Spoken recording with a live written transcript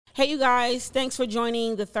Hey, you guys. Thanks for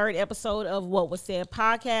joining the third episode of What Was Said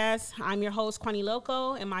podcast. I'm your host, Quani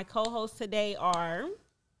Loco, and my co-hosts today are...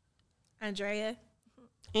 Andrea.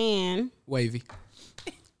 And... Wavy.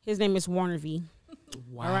 His name is Warner V.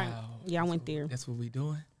 Wow. All right. Yeah, I went there. That's what we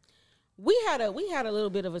doing? We had a little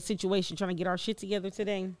bit of a situation trying to get our shit together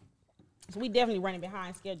today. So we definitely running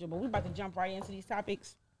behind schedule, but we about to jump right into these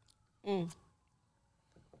topics. I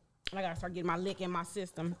gotta start getting my lick in my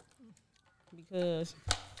system because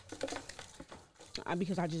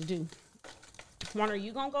I just do. Warner,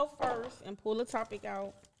 you gonna go first and pull the topic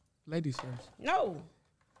out? Ladies first. No.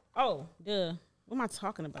 Oh, duh. What am I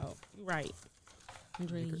talking about? You're right.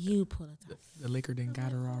 Andrea, you pull the topic. The liquor didn't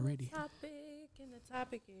got her already. The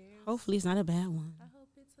topic is. Hopefully it's not a bad one. I hope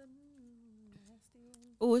it's a nasty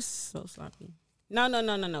one. Oh, it's so sloppy.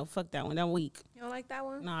 No. Fuck that one. That weak. You don't like that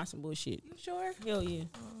one? Nah, some bullshit. You sure? Hell yeah.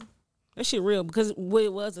 That shit real because what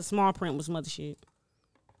it was, the small print was mother shit.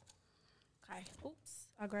 Okay. Oops.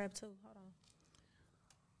 I grabbed two. Hold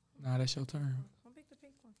on. Nah, that's your turn. I'll pick the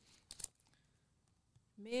pink one.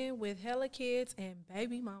 Men with hella kids and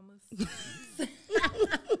baby mamas.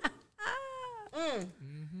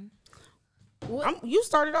 You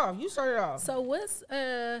started off. So what's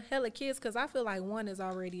hella kids? Because I feel like one is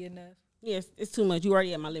already enough. Yes, it's too much. You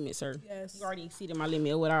already at my limit, sir. Yes. You already exceeded my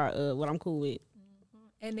limit. What I'm cool with.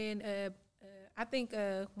 And then I think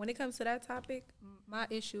when it comes to that topic, my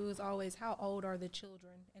issue is always how old are the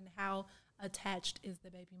children and how attached is the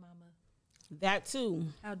baby mama? That too.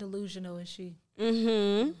 How delusional is she?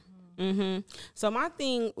 So my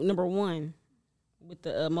thing, number one, with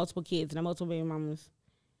the multiple kids and the multiple baby mamas,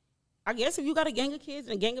 I guess if you got a gang of kids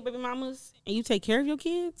and a gang of baby mamas and you take care of your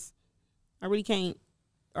kids, I really can't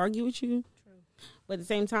argue with you. True. But at the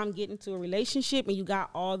same time, get into a relationship and you got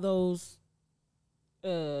all those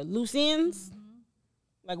loose ends.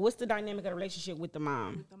 Like, what's the dynamic of the relationship with the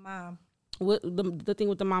mom? With the mom. What the thing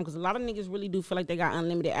with the mom? Because a lot of niggas really do feel like they got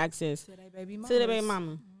unlimited access To their baby mama. to their baby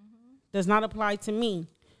mama. Does not apply to me.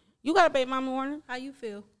 You got a baby mama, Warner? How you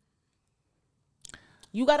feel?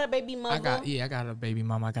 You got a baby mother? I got a baby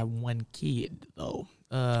mama. I got one kid though.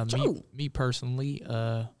 Me personally,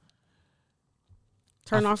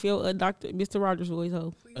 Turn off your Dr. Mr. Rogers voice,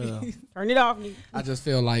 ho. Turn it off, nigga. I just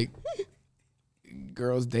feel like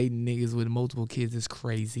girls dating niggas with multiple kids is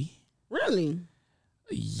crazy. Really?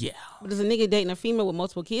 Yeah. But is a nigga dating a female with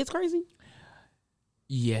multiple kids crazy?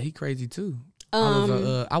 Yeah, he crazy too.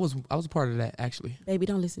 Um, I was a part of that actually. Baby,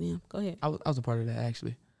 don't listen to him. Go ahead. I was a part of that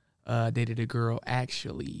actually. Dated a girl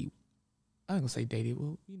actually. I ain't gonna say dated.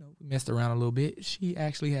 Well, we messed around a little bit. She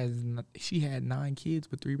actually had 9 kids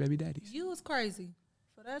with 3 baby daddies. You was crazy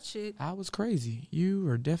for that shit. I was crazy. You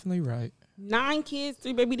are definitely right. 9 kids,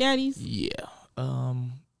 3 baby daddies? Yeah.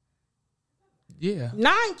 Yeah.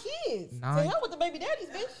 9 kids? 9. To hell with the baby daddies,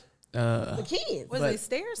 bitch. The kids. Was But- they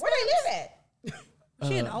stairs? Where they live at?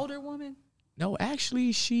 She an older woman? No,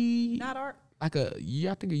 actually, she Not art? like a year.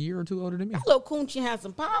 I think a year or 2 older than me. That little coochie had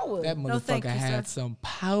some power. That No, thank motherfucker you, had sir. some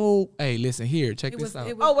power. Hey, listen here. Check It this was- out.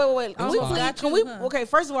 it was- Oh, wait. Can we Almost please, got you, huh? okay,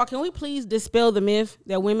 first of all, can we please dispel the myth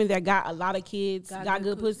that women that got a lot of kids got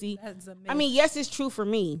good pussy? That's a myth. I mean, yes, it's true for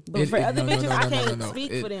me, but for other bitches, I can't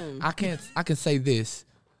speak for them. I can say this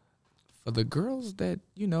for the girls that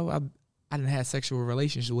I didn't have sexual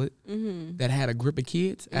relations with that had a grip of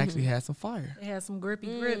kids. Actually had some fire. They had some grippy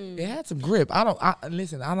grip. They had some grip. I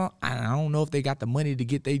don't know if they got the money to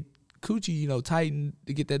get they coochie tightened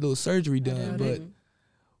to get that little surgery done. But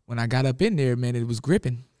when I got up in there, man, it was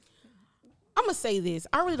gripping. I'm gonna say this: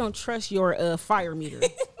 I really don't trust your fire meter.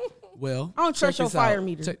 Well, I don't trust your fire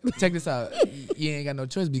meter. Check this out. You ain't got no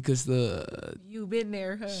choice because You been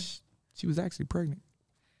there, huh? she was actually pregnant.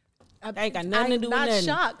 That ain't got nothing to do with I'm nothing.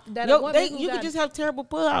 not shocked that a woman who you got, could just have terrible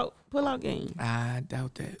pull out game. I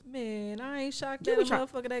doubt that. man, I ain't shocked You that a be try-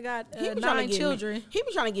 motherfucker that got He be trying 9 to get children. He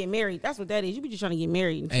be trying to get married. That's what that is. You be just trying to get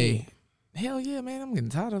married. And shit. Hey, hell yeah, man! I'm getting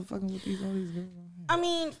tired of fucking with all these girls. I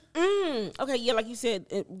mean, okay, yeah, like you said,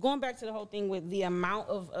 going back to the whole thing with the amount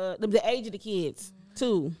of the age of the kids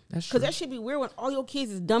too. That's Because true. that should be weird when all your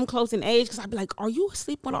kids is dumb close in age. Because I'd be like, are you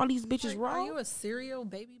asleep with all these bitches Like, are raw? you a serial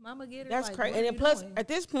baby mama getter? That's Like, crazy. what And are then you plus, doing? at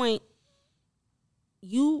this point,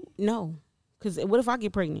 you know, because what if I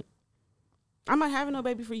get pregnant? I'm not having no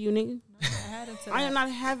baby for you, nigga. I had him to I am that. not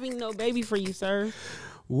having no baby for you, sir.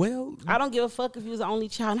 Well, I don't give a fuck if you was the only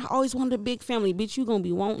child. I always wanted a big family, bitch. You gonna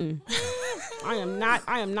be wanting. I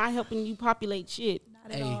am not helping you populate shit.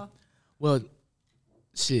 Not at hey, all. well,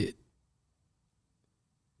 shit.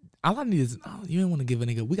 All I need is you ain't want to give a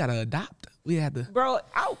nigga. We gotta adopt. We had to. Bro,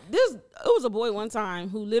 it was a boy one time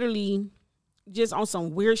who literally just on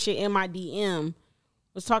some weird shit in my DM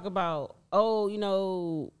was talking about, oh, you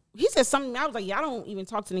know, he said something. I was like, yeah, I don't even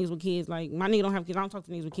talk to niggas with kids. Like, my nigga don't have kids. I don't talk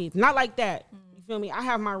to niggas with kids. Not like that. You feel me? I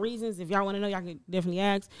have my reasons. If y'all want to know, y'all can definitely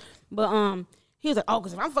ask. But he was like, oh,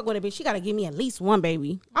 because if I'm fucking with a bitch, she got to give me at least one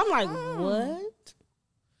baby. I'm like, what?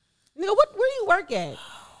 Nigga, where do you work at?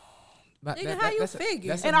 Nigga, how you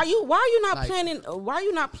figure? And why are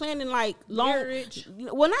you not planning like long marriage?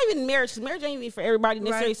 Well, not even marriage, because marriage ain't even for everybody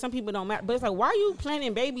necessarily. Right. Some people don't matter. But it's like, why are you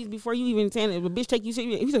planning babies before you even saying if a bitch take you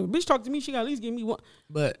serious? He said, if a bitch talk to me, she got at least give me one.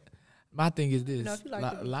 But my thing is this: You know, if you like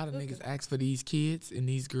a lot of niggas ask for these kids, and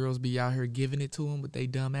these girls be out here giving it to them with they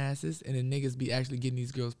dumb asses, and then niggas be actually getting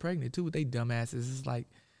these girls pregnant too with they dumb asses. It's like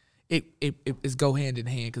it's go hand in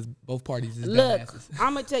hand because both parties is Look, dumbasses.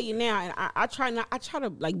 I'm gonna tell you now, and I try to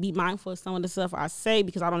like be mindful of some of the stuff I say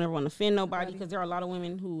because I don't ever want to offend nobody. Because there are a lot of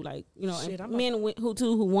women who like and men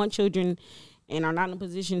who want children and are not in a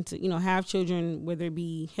position to have children, whether it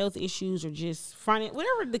be health issues or just finding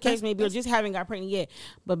whatever the case may be, or just haven't got pregnant yet.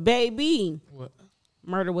 But baby, What?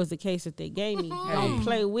 murder was the case that they gave me. Don't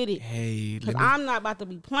play with it. Hey, Cause I'm not about to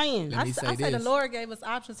be playing. Let me say I say the this. Lord gave us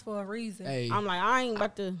options for a reason. Hey, I'm like, I ain't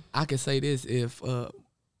about to. I can say this: if I'm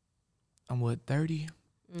 30.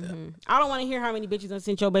 I don't want to hear how many bitches done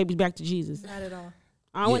sent your babies back to Jesus. Not at all.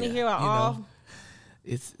 I want to hear about all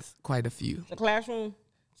It's quite a few. the classroom.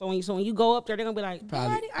 So when you go up there, they're gonna be like,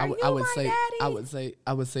 Probably, Daddy, I are would you my say, daddy?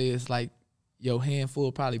 I would say it's like your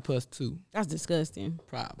handful probably plus 2, that's disgusting.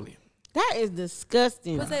 probably. That is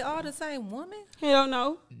disgusting. Was they all the same woman? Hell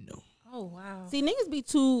no. No. Oh wow. See, niggas be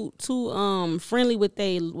too friendly with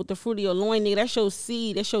the fruit of your loin, nigga. That's your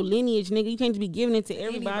seed. That's your lineage, nigga. You can't just be giving it to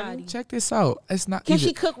everybody. Anybody. Check this out. It's not. Can either-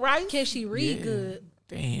 she cook rice? Can she read Yeah. good?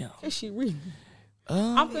 Damn. Can she read?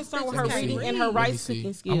 I'm concerned with her Let me reading see. and her Let me rice see.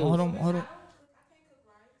 cooking skills. Hold on.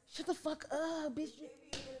 Shut the fuck up, bitch.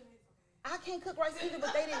 I can't cook rice either,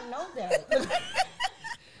 but they didn't know that.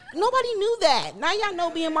 Nobody knew that. Now y'all know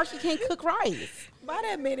being Marcy can't cook rice. By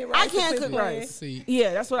that minute, I right? can't cook rice. See,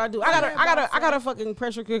 Yeah, that's what I do. I got a fucking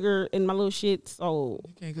pressure cooker in my little shit, so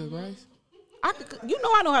you can't cook rice. I could cook. You know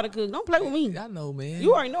I know how to cook. Don't play with me. I know, man.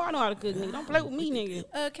 You already know I know how to cook, nigga. Don't play with me,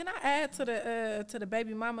 nigga. Can I add to the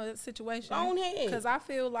baby mama situation? Go ahead. Because I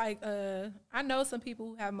feel like I know some people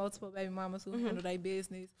who have multiple baby mamas who handle their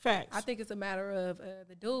business. Facts. I think it's a matter of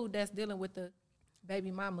the dude that's dealing with the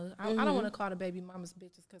baby mama. I don't want to call the baby mamas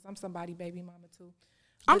bitches because I'm somebody baby mama too.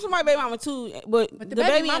 I'm somebody baby mama too, but the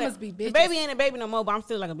baby mamas be the bitches. baby ain't a baby no more. But I'm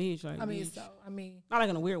still like a bitch. Like, I mean, bitch. Not like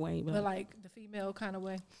in a weird way, but but like the female kind of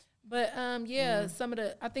way. But I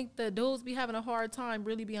think the dudes be having a hard time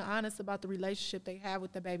really being honest about the relationship they have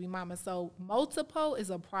with the baby mama. So multiple is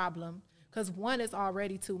a problem because one is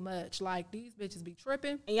already too much. Like these bitches be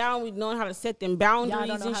tripping. and y'all don't be knowing how to set them Y'all boundaries don't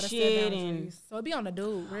know and how to set shit, boundaries. So it be on the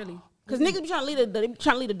dude really. Cause niggas be trying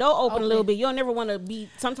to leave the door open a little bit. You don't never want to be.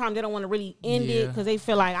 Sometimes they don't want to really end it Yeah. because they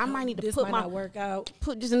feel like I might need to This put might my not work out.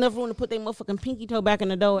 put just enough room to put their motherfucking pinky toe back in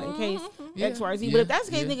the door in case X, Y, Z. But if that's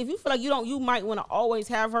the case, nigga, if you feel like you might want to always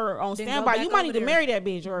have her on Then go standby. back You might over need to there. marry that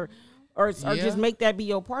bitch or Yeah. just make that be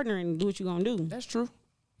your partner and do what you gonna do. That's true.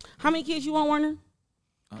 How many kids you want, Warner?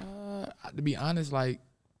 To be honest, like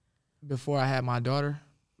before I had my daughter,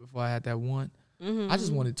 before I had that one, I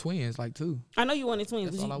just wanted twins, like 2. I know you wanted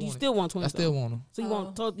twins. That's But all I you wanted. still want twins. I still though. want them. So you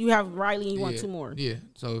want you have Riley and you want 2 more. Yeah.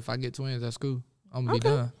 So if I get twins, that's cool. I'm gonna be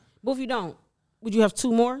Okay. done. But if you don't, would you have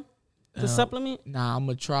 2 more to supplement? Nah, I'm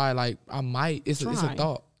gonna try. Like I might. It's a Try.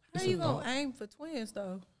 thought. How you gonna aim for twins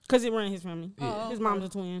though? Cause it ran his family. Yeah. His mom's a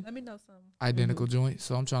twin. Let me know something. Identical joint.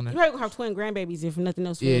 So I'm trying You to. probably gonna have twin grandbabies if nothing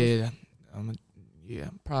else fails. Yeah,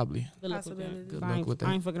 probably. Good luck with that. Possibilities. Good I luck ain't, with I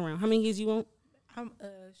that. ain't fucking around. How many kids you want? I'm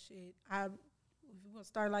shit. We're gonna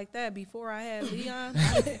start like that. Before I had Leon,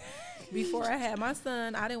 before I had my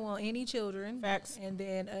son, I didn't want any children. Facts. And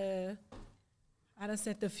then I done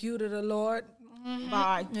sent the few to the Lord.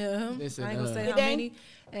 Bye. Yeah. Listen, I ain't gonna say how Today? many.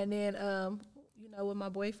 And then with my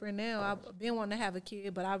boyfriend now, I've been wanting to have a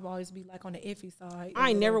kid, but I've always be like on the iffy side.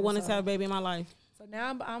 I ain't never whatever, wanted to so- have a baby in my life. So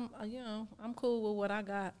now I'm cool with what I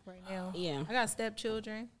got right now. Yeah. I got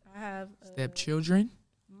stepchildren. I have Stepchildren.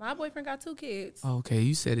 my boyfriend got 2 kids. Okay,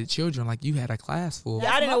 you said it. Children, like you had a class full.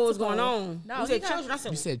 Yeah, I didn't know what was going multiple. on. No, you he said got- children. I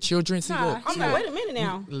said, You said children. See, Nah, look. I'm see, like, look. wait a minute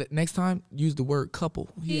now. Next time, use the word couple.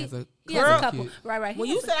 He has a He has a couple couple. kid. Right. When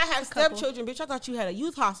He you has said I had couple. stepchildren, bitch, I thought you had a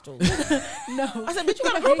youth hostel. No. I said, bitch, you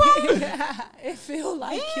got a group home? It feel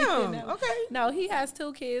like Damn, it. okay. No, he has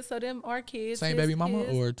 2 kids, so them are kids. Same his baby mama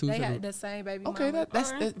kids, or 2 They separate? had the same baby Okay, mama.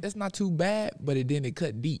 that's not too bad, but it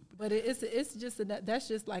cut deep. But it's just that's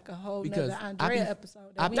just like a whole Because nother I Andrea be- episode.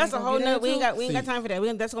 I we That's ain't a gonna whole get nother. We ain't into. got time for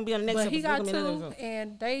that. That's gonna be on the next But episode. he got It's gonna be 2, another episode.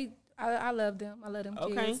 and I love them. I love them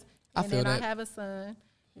Okay. kids. I And feel then I that. have a son,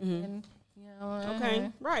 and Yeah,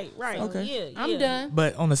 Okay, right. Okay. Yeah, I'm done.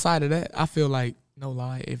 But on the side of that, I feel like, no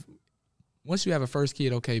lie, if once you have a first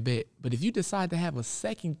kid, okay, bet. But if you decide to have a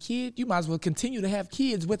second kid, you might as well continue to have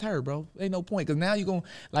kids with her, bro. Ain't no point, because now you're going to,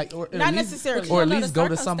 like, or Not at least, necessarily. or at You know least the go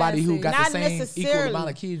to somebody who got Not the same equal necessarily. amount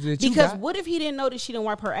of kids that you Because got. what if he didn't know that she didn't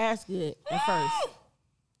wipe her ass good at first?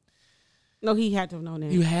 No, he had to have known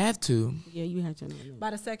that. You have to. Yeah, you had to know that. By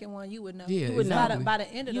the second one, you would know. Yeah, You would know. exactly. By the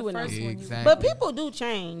end of You the would know. first one, you would Exactly. But people do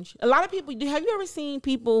change. A lot of people do. Have you ever seen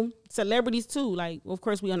people, celebrities too? Like, well, of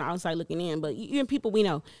course, we on the outside looking in, but even people we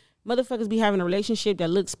know, motherfuckers be having a relationship that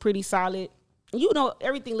looks pretty solid. You know,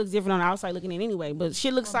 everything looks different on the outside looking in anyway, but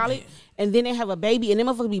shit looks solid. And then they have a baby, and them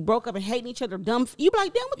motherfuckers be broke up and hating each other. Dumb. You be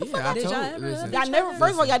like, damn, what the fuck? I Did y'all told- ever listen, love Y'all never.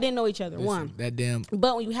 First of all, y'all didn't know each other. listen, One. that damn.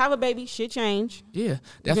 But when you have a baby, shit change. Yeah,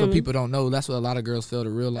 that's feel what me? people don't know. That's what a lot of girls fail to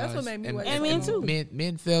realize. what made me wait And men too.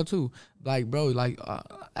 Men fail too. Like, bro, like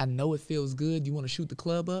I know it feels good. You want to shoot the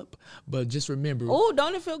club up, but just remember, Oh,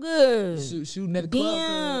 don't it feel good? shooting that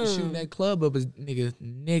club, Damn. shooting that club up is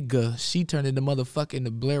nigga. She turned into motherfucking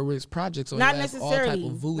the Blair Witch Projects on Not your ass, all necessarily.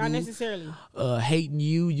 type of voodoo, Not necessarily. hating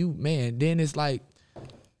you man. Then it's like,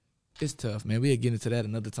 it's tough, man. We'll get into that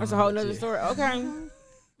another time. That's a whole but nother yeah. story. Okay.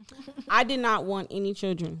 I did not want any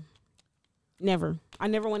children. Never. I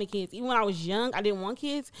never wanted kids. Even when I was young, I didn't want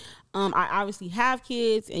kids. I obviously have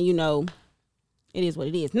kids, and you know, it is what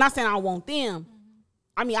it is. Not saying I want them.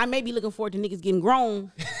 I mean, I may be looking forward to niggas getting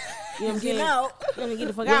grown. You know what I'm saying? Let me get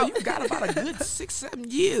the fuck Well, out. you got about a good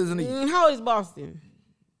 6-7 years, and How old is Boston?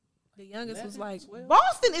 The youngest was like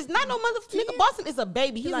Boston is not no motherfucker. Nigga, Boston is a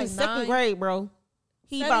baby. He's like in second 9. grade, bro.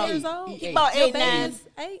 He 7 about years old. He about Your 8, 9. baby's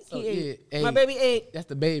 8. so, He yeah, 8. My baby 8. That's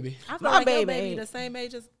the baby. I feel My like your baby baby eight. the same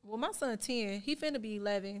age as my son 10. He finna be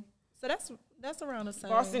 11. So that's around the same.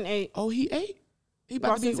 Boston 8. Oh, he 8. He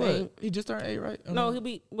about to be Boston's what? 8. He just turned 8, right? No, his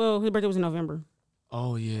birthday was in November.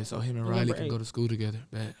 Oh yeah, so him and Riley November can 8th. go to school together.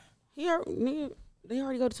 Bet. Nigga, they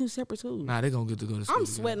already go to 2 separate schools. Nah, they gonna get to go to school. I'm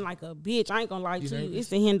together. sweating like a bitch. I ain't gonna lie You to you. nervous? It's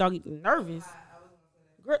the hen dog nervous.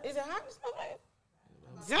 Girl, is it hot?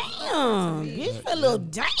 Damn, bitch, feel a little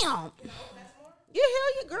damn. Yeah,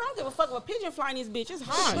 hell yeah, girl. I don't give a fuck if a pigeon flying this bitch. It's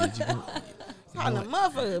hot. It's hot in the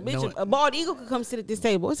motherfucker. Bitch, know a bald eagle could come sit at this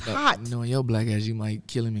table. It's hot. Knowing your black ass, you might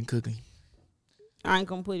kill him and cook him. I ain't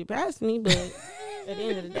gonna put it past me, but at the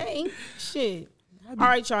end of the day, shit. All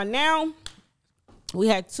right, y'all. Now we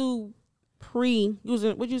had 2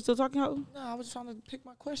 what you still talking about? No, I was trying to pick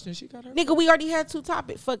my question. She got her. Nigga, we already had 2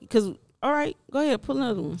 topics. Fuck it. Cause all right, go ahead, pull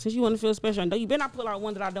another one. Since you want to feel special. You better not pull out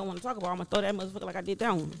one that I don't want to talk about. I'm gonna throw that motherfucker like I did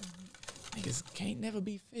that one. Niggas can't never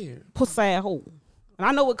be fair. Pussy ass hole. And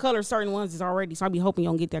I know what color certain ones is already, so I be hoping you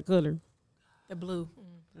don't get that color. The blue.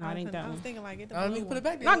 No, it ain't that I was one. thinking like get the I blue mean, put it one.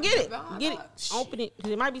 back there. No, get it. Get it. Open it.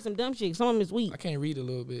 Cause it might be some dumb shit. Some of them is weak. I can't read a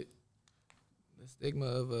little bit. The stigma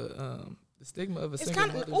of a It's single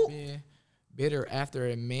kinda- mother ooh. being bitter after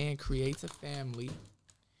a man creates a family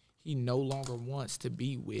he no longer wants to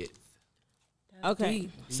be with. Okay.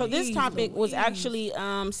 deep. So this Jeez topic was Louise. actually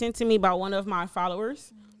sent to me by one of my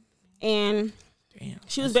followers. And Damn.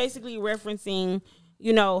 she was basically referencing,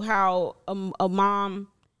 you know, how a mom,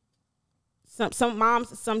 some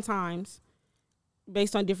moms sometimes,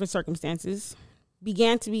 based on different circumstances,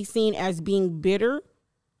 began to be seen as being bitter,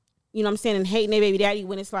 you know what I'm saying, and hating their baby daddy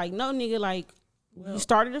when it's like, no, nigga, like, you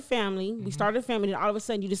started a family, we started a family, and all of a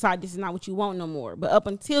sudden you decide this is not what you want no more. But up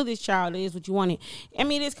until this child, it is what you wanted. I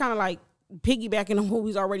mean, it's kind of like piggybacking on what we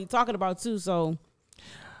was already talking about too, so.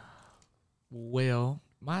 Well,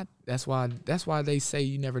 that's why they say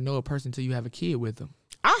you never know a person till you have a kid with them.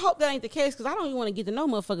 I hope that ain't the case because I don't even want to get to know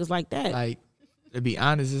motherfuckers like that. Like, to be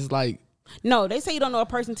honest, it's like, No, they say you don't know a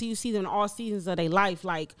person till you see them in all seasons of their life.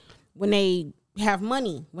 Like when they have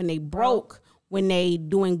money, when they broke, when they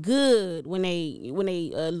doing good, when they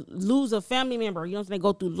lose a family member, you know what I'm saying? They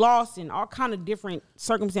go through loss and all kind of different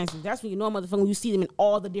circumstances. That's when you know a motherfucker when you see them in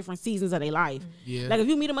all the different seasons of their life. Yeah. Like if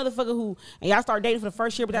you meet a motherfucker who and y'all start dating for the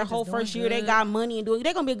first year, but that whole just doing first year they good. got money and doing,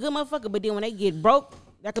 they gonna be a good motherfucker. But then when they get broke,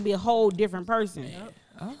 that could be a whole different person.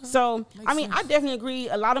 So, I mean, I definitely agree.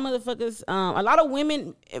 A lot of motherfuckers, a lot of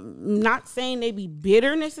women, not saying they be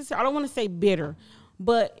bitter necessarily. I don't want to say bitter.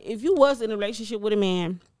 But if you was in a relationship with a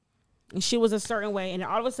man and she was a certain way and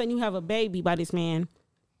all of a sudden you have a baby by this man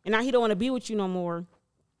and now he don't want to be with you no more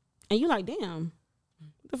and you like, damn,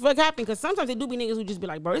 what the fuck happened? Because sometimes they do be niggas who just be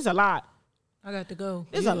like, bro, it's a lot. I got to go.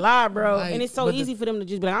 It's a lot, bro. Like, and it's so but easy for them to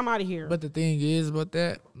just be like, I'm out of here. but the thing is about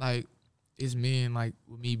that, like, it's men, like,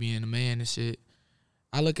 with me being a man and shit,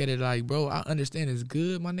 I look at it like, bro, I understand it's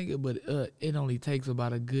good, my nigga, but it only takes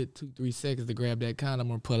about a good 2-3 seconds to grab that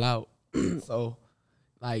condom or pull out. So,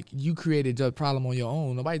 Like, you created the problem on your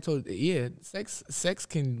own. Nobody told you. Yeah, sex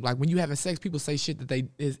can, like, when you having sex, people say shit that they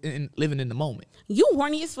is living in the moment. You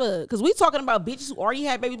horny as fuck. Because we talking about bitches who already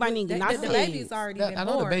had baby by niggas. Not The baby's already been I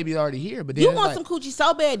know born. the baby's already here, but then You it's want like, some coochie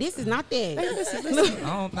so bad. This is not that. He's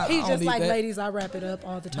I don't just need like, that. ladies, I wrap it up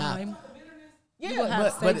all the time. Yeah, You will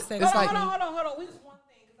have but safe sex. it's like, hold on. We just one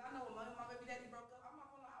thing, because I know when my baby daddy broke up, I'm not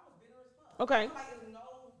gonna lie, I was bitter as fuck. Okay. I'm like, there's no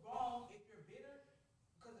wrong if you're bitter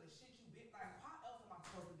because of the shit you bit. Like, how else am I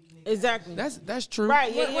supposed to be nigga? Exactly. that's true. Right,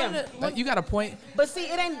 yeah. Like, you got a point. But see,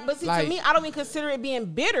 it ain't. But see, Like- to me, I don't even consider it being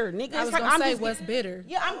bitter, nigga. I was It's like gonna I'm say, just what's bitter?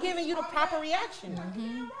 Yeah, I'm giving you the proper reaction.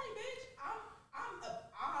 Mm-hmm.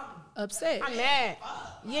 I'm Upset. mad.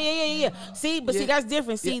 Yeah. See, but see, Yeah. that's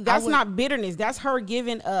different. See, Yeah, I that's would- not bitterness. That's her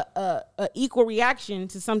giving a equal reaction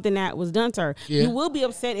to something that was done to her. Yeah. You will be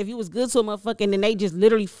upset if you was good to a motherfucker and then they just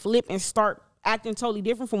literally flip and start acting totally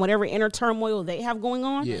different from whatever inner turmoil they have going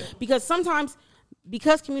on. Yeah. Because sometimes,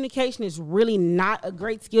 because communication is really not a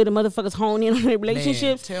great skill to motherfuckers hone in on their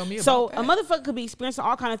relationships. tell me so about a that. motherfucker could be experiencing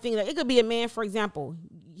all kind of things. Like, it could be a man, for example.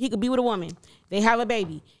 He could be with a woman. They have a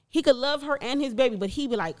baby. He could love her and his baby, but he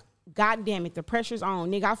be like, God damn it, the pressure's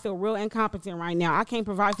on. Nigga, I feel real incompetent right now. I can't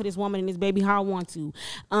provide for this woman and this baby how I want to.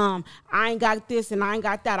 I ain't got this and I ain't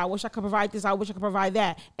got that. I wish I could provide this. I wish I could provide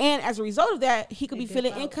that. And as a result of that, he could be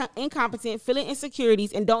feeling incompetent, feeling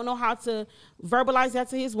insecurities, and don't know how to verbalize that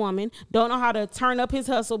to his woman, don't know how to turn up his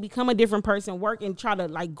hustle, become a different person, work and try to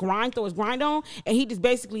like throw his grind on. And he just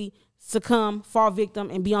basically succumb, fall victim,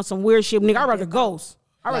 and be on some weird shit. Nigga, I'd rather ghost.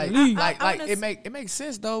 I'd rather leave. It makes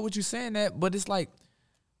sense though what you saying that, but it's like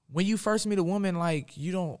when you first meet a woman, like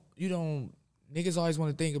you don't niggas always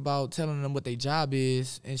want to think about telling them what their job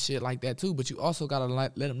is and shit like that too, but you also gotta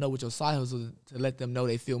let them know what your side hustle is to let them know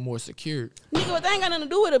they feel more secure. Nigga, but that ain't got nothing to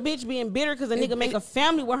do with a bitch being bitter because a nigga make a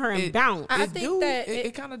family with her and bounce. I It think do. that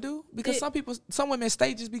it kind of do because some women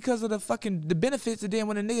stay just because of the benefits, and then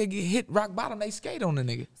when a nigga get hit rock bottom, they skate on the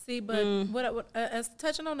nigga. See, but what as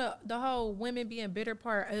touching on the whole women being bitter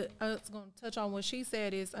part, I was going to touch on what she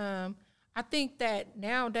said is I think that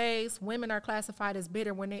nowadays women are classified as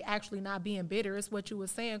bitter when they actually not being bitter. It's what you were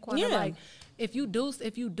saying, Quanta. Yeah. Like if you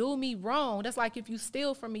do me wrong, that's like if you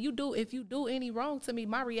steal from me. If you do any wrong to me,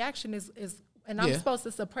 my reaction is and I'm Yeah. supposed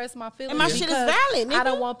to suppress my feelings. And my shit is because valid, I nigga.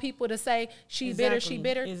 don't want people to say she bitter, she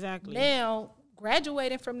bitter. Exactly. Now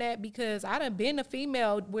graduating from that, because I done been a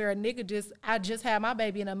female where a nigga I just had my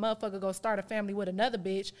baby and a motherfucker go start a family with another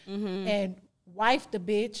bitch and wife the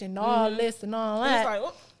bitch and all this and all And that. it's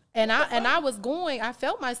like, oh, I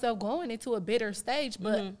felt myself going into a bitter stage,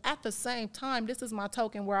 but at the same time, this is my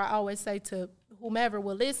token where I always say to whomever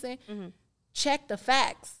will listen, check the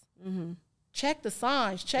facts, check the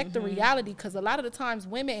signs, check the reality, because a lot of the times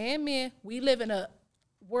women and men, we live in a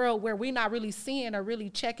world where we not really seeing or really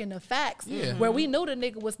checking the facts, where we knew the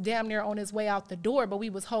nigga was damn near on his way out the door, but we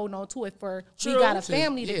was holding on to it for we got a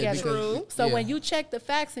family together. True. So Yeah. when you check the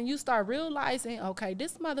facts and you start realizing, okay,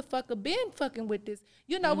 this motherfucker been fucking with this,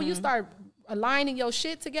 you know, when you start aligning your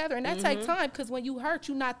shit together, and that take time, because when you hurt,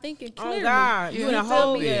 you not thinking clearly. oh God, you in a feel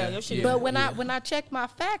whole me? your shit. But when I checked my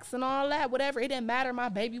facts and all that, whatever, it didn't matter. My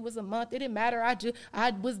baby was a month. It didn't matter.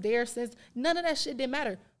 I was there since none of that shit didn't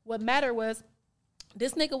matter. What mattered was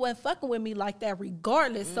this nigga wasn't fucking with me like that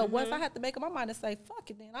regardless. So once I had to make up my mind and say, fuck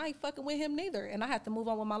it, then I ain't fucking with him neither. And I had to move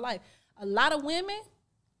on with my life. A lot of women,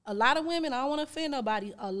 I don't want to offend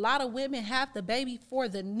nobody. A lot of women have the baby for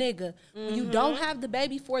the nigga. When you don't have the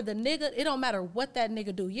baby for the nigga, it don't matter what that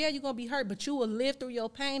nigga do. Yeah, you're going to be hurt, but you will live through your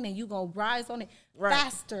pain and you going to rise on it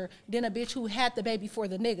faster than a bitch who had the baby for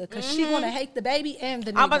the nigga. Because she going to hate the baby and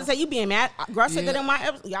the nigga. I'm about to say, you being mad. Girl, I said that Yeah. in my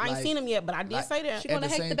episode. Y'all ain't Like- seen him yet, but I did say that. She gonna At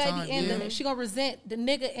the hate the same baby time, and yeah. the she gonna resent the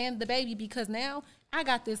nigga and the baby, because now I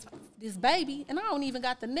got this baby and I don't even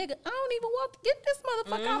got the nigga. I don't even want to get this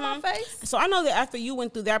motherfucker out my face. So I know that after you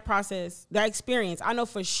went through that process, that experience, I know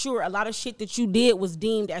for sure a lot of shit that you did was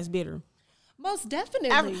deemed as bitter. Most definitely.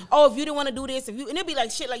 If you didn't want to do this, and it'd be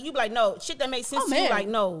like shit, like you be like, no, shit that makes sense Oh, to you, man. like,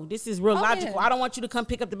 no, this is real logical. man. I don't want you to come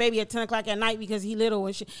pick up the baby at 10 o'clock at night because he little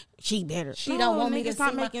and she better. She don't want me to it's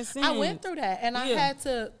not see making sense. I went through that and I Yeah. had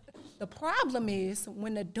to. The problem is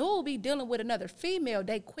when the dude be dealing with another female,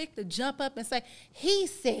 they quick to jump up and say, he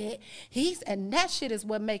said, and that shit is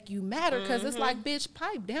what make you matter, because it's like, bitch,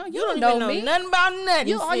 pipe down. You don't even know me. nothing about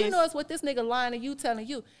nothing. All you sis. know is what this nigga lying to you, telling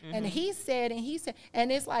you. And he said,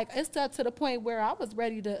 and it's like, it's up to the point where I was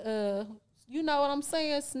ready to, you know what I'm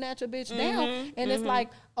saying, snatch a bitch down. And it's like,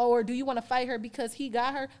 or do you want to fight her because he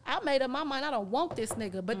got her? I made up my mind, I don't want this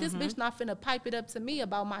nigga. But this bitch not finna pipe it up to me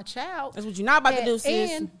about my child. That's what you're not about to do,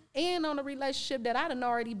 sis. And on a relationship that I done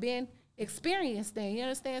already been experienced in, you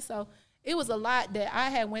understand? So it was a lot that I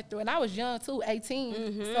had went through, and I was young too,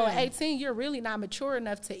 18. So at 18, you're really not mature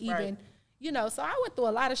enough to even, you know. So I went through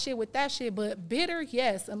a lot of shit with that shit. But bitter,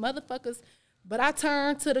 yes, and motherfuckers. But I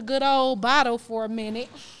turned to the good old bottle for a minute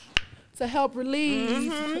to help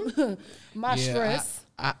relieve my stress.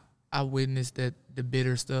 I witnessed that the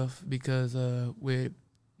bitter stuff because with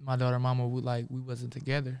my daughter mama, we wasn't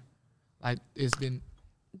together. Like it's been.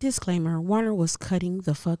 Disclaimer: Warner was cutting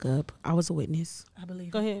the fuck up. I was a witness. I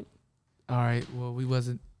believe. Go ahead. All right. Well, we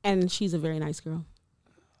wasn't. And she's a very nice girl.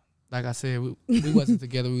 Like I said, we wasn't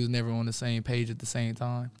together. We was never on the same page at the same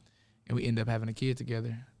time, and we ended up having a kid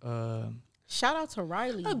together. Shout out to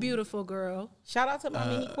Riley, A beautiful girl. Shout out to my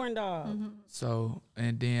mini corn dog. So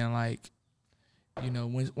and then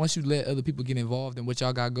once you let other people get involved in what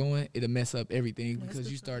y'all got going, it'll mess up everything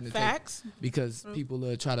because you starting to Facts. because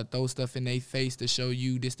people try to throw stuff in their face to show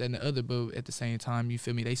you this, that, and the other, but at the same time, you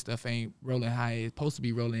feel me, they stuff ain't rolling how it's supposed to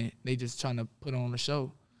be rolling. They just trying to put on a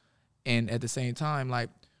show. And at the same time, like,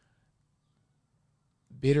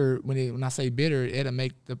 bitter, when I say bitter, it'll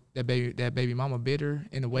make that baby mama bitter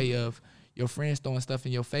in the way of your friends throwing stuff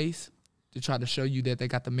in your face to try to show you that they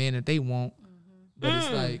got the man that they want. But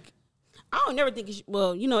it's like, I don't never think it's,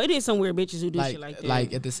 well, you know, it is some weird bitches who do shit like that.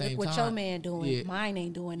 Like at the same Look time, what your man doing. Yeah. Mine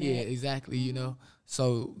ain't doing that. Yeah, exactly. You know,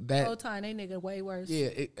 so that Whole time, they nigga way worse.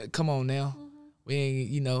 yeah, come on now, we ain't,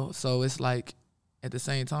 you know. So it's like at the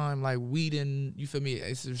same time, like we didn't. You feel me?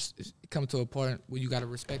 It's coming to a point where you got to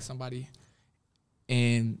respect somebody,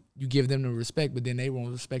 and you give them the respect, but then they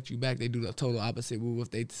won't respect you back. They do the total opposite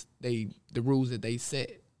with they the rules that they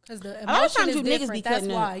set. Because the lot of emotion times is you niggas be different. That's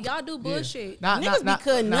cutting why. up. Y'all do bullshit. Niggas be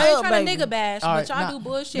cutting I ain't up, trying to baby. nigga bash, All but right, y'all do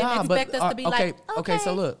bullshit and expect us to be okay, like, okay.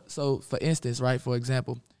 So look, so for instance, right? For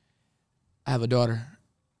example, I have a daughter.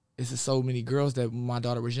 It's just so many girls that when my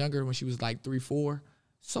daughter was younger, when she was like 3, 4,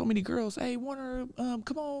 so many girls. Hey, Warner,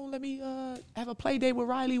 come on, let me have a play date with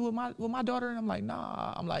Riley with my daughter. And I'm like,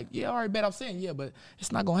 nah. I'm like, yeah, all right, bet. I'm saying yeah, but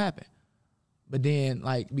it's not gonna happen. But then,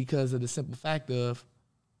 like, because of the simple fact of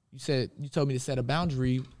you told me to set a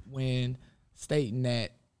boundary when stating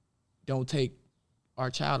that don't take our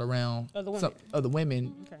child around other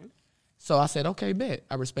women. Okay. So I said, okay, bet.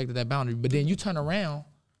 I respected that boundary. But then you turn around,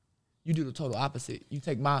 you do the total opposite. You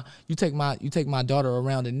take my daughter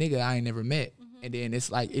around a nigga I ain't never met. And then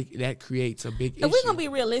it's like that creates a big issue. If we're gonna be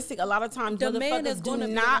realistic, a lot of times The man is motherfuckers do gonna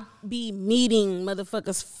not be meeting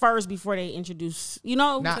motherfuckers first before they introduce. You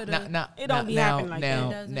know, it don't be happening like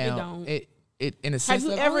that. It don't. It in a Have sense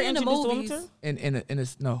you of ever in the introduced a woman movies. to? in a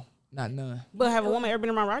no, not none. But have a woman ever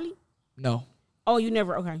been around Riley? No. Oh, you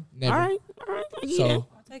never. Okay. Never. All right. I get So that.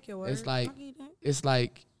 I'll take your word. it's like I get that. it's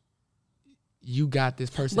like you got this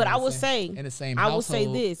person. But in I the will same- say, in the same I will say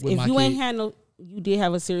household this: with if my you ain't kid. had no, you did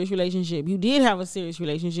have a serious relationship. You did have a serious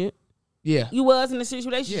relationship. Yeah. You was in a serious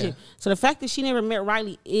relationship. Yeah. So the fact that she never met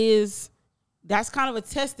Riley that's kind of a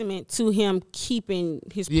testament to him keeping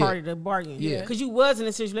his Yeah. part of the bargain. Yeah. Because you was in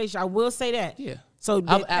a serious relationship. I will say that. Yeah. So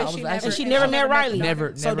I that, was and actually- she never met Riley.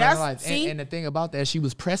 Never, So never in that's her life. see. And the thing about that, she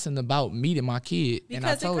was pressing about meeting my kid, and I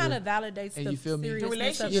because it told kind her of validates and the you feel me? The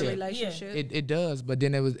seriousness of the relationship. relationship. it does. But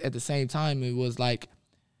then it was at the same time, it was like,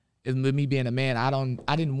 with me being a man,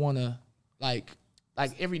 I didn't want to like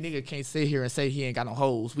every nigga can't sit here and say he ain't got no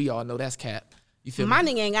hoes. We all know that's cap. You feel My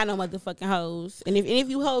me? nigga ain't got no motherfucking hoes. And if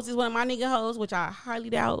you hoes is one of my nigga hoes, which I highly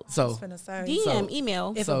doubt, I So was finna say. DM,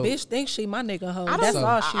 email. If So- a bitch thinks she my nigga hoe, I don't- that's So-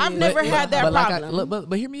 all she I've is. never had that but like problem.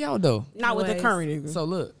 but hear me out though. Not with the Anyways. current nigga. So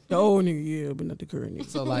look, The old nigga, yeah, but not the current nigga.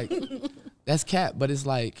 so like that's cap. But it's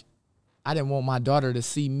like I didn't want my daughter to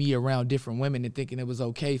see me around different women and thinking it was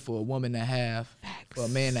okay for a woman to have, for a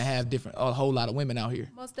man to have a whole lot of women out here.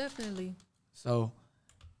 Most definitely. So,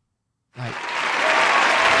 like,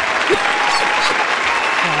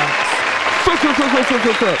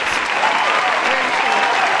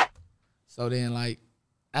 so then like,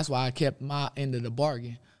 that's why I kept my end of the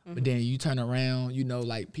bargain. But then you turn around, you know,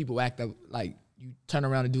 like people act up, like you turn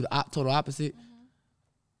around and do the total opposite,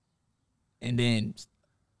 and then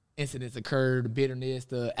incidents occur, the bitterness,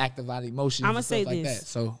 the activated emotions, I'ma and stuff say like this. that.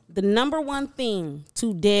 So The number one thing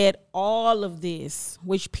to dead all of this,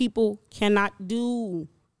 which people cannot do,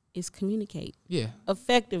 is communicate yeah,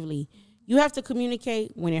 effectively. You have to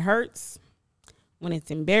communicate when it hurts, when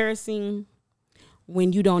it's embarrassing,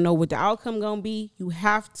 when you don't know what the outcome gonna be. You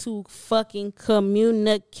have to fucking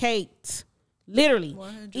communicate. Literally.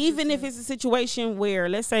 100%. Even if it's a situation where,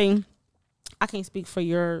 let's say, I can't speak for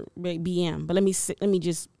your BM, but let me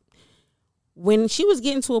just, when she was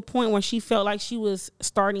getting to a point where she felt like she was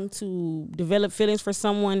starting to develop feelings for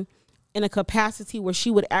someone, in a capacity where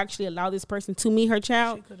she would actually allow this person to meet her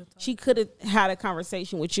child, she could have had a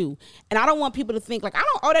conversation with you. And I don't want people to think like, I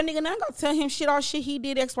don't owe that nigga nothing. I'm gonna tell him all shit he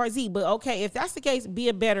did XYZ. But okay, if that's the case,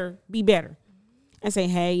 be better. And say,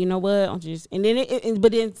 hey, you know what? I'm just, and then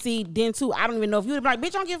then too, I don't even know if you would be like, bitch,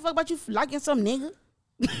 I don't give a fuck about you liking some nigga.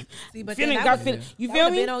 See, but Feeling then got that feeling. You would feel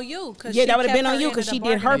have me? been on you. Yeah, that would have been on you because she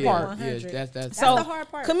did her part. Yeah, That's So the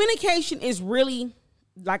hard part. communication is really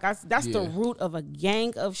that's the root of a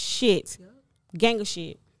gang of shit. Gang of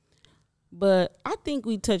shit. But I think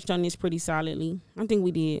we touched on this pretty solidly. I think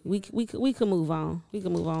we did. We could move on. We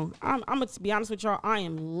can move on. I'm gonna be honest with y'all. I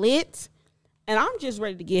am lit, and I'm just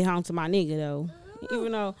ready to get home to my nigga though.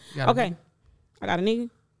 Even though, okay, I got a nigga.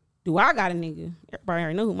 Do I got a nigga? Everybody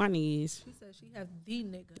already know who my nigga is. She said she has the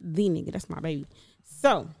nigga. The nigga. That's my baby.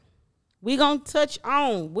 So we gonna touch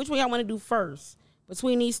on which one y'all want to do first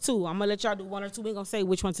between these two. I'm gonna let y'all do one or two. We ain't gonna say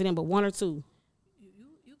which one to them, but one or two.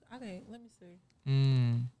 You okay? Let me see.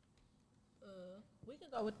 We can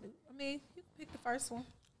go with. You can pick the first one.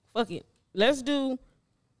 Fuck it. Let's do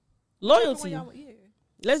loyalty. Yeah.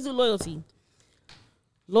 Let's do loyalty.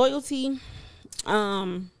 Loyalty.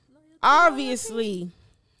 Obviously,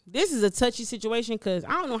 this is a touchy situation because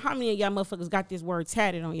I don't know how many of y'all motherfuckers got this word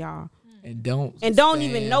tatted on y'all. And don't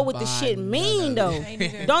even know what the shit mean though.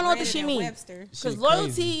 Don't know what the shit mean. Because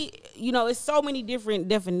loyalty, it's so many different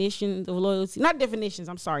definitions of loyalty. Not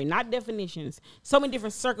definitions. So many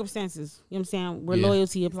different circumstances. You know what I'm saying? Where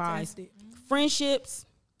loyalty applies. Friendships,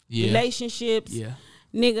 relationships. Yeah.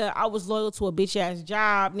 Nigga, I was loyal to a bitch ass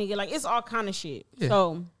job. Nigga, like it's all kind of shit. Yeah.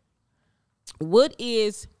 So, what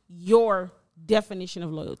is your definition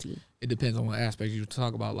of loyalty? It depends on what aspect you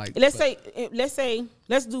talk about. Like, let's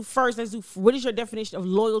do what is your definition of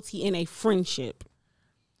loyalty in a friendship?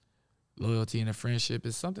 Loyalty in a friendship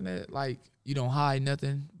is something that like you don't hide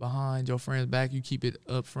nothing behind your friend's back. You keep it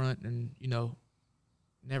up front and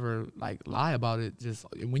never like lie about it. Just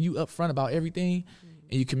when you upfront about everything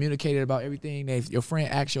and you communicate about everything, if your friend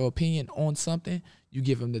asks your opinion on something, you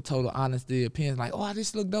give them the total honesty opinion, like, oh,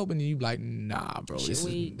 this look dope, and then you be like, nah, bro, this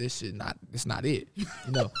not it. It's not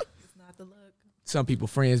the look. Some people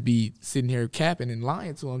friends be sitting here capping and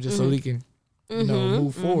lying to them just so they can,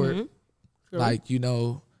 move forward. Sure. Like,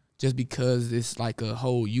 just because it's like a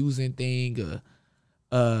whole using thing,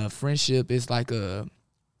 friendship is like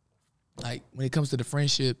like when it comes to the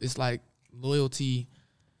friendship, it's like loyalty.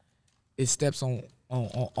 It steps on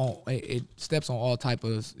all type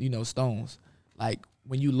of stones. Like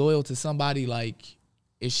when you loyal to somebody, like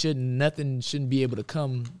nothing shouldn't be able to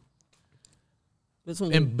come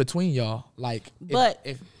between y'all. Like, but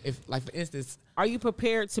if like for instance, are you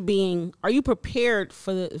prepared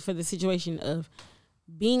for the situation of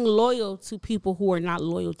being loyal to people who are not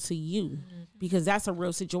loyal to you? Because that's a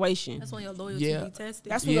real situation. That's when your loyalty be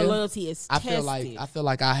tested. That's when your loyalty is tested. I feel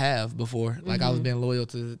like I have before. Like I was being loyal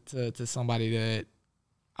to somebody that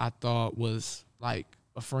I thought was like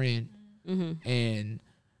a friend, and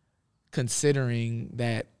considering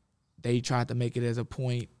that they tried to make it as a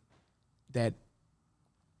point that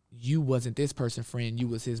you wasn't this person's friend, you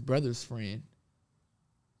was his brother's friend.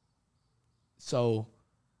 So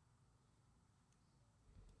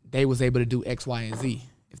they was able to do X, Y, and Z,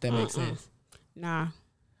 if that makes sense. Nah.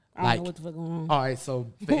 I don't know what the fuck going on. All right, so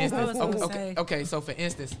for instance, okay, so for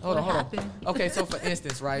instance, hold on. Okay, so for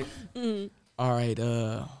instance, right? All right,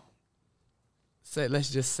 let's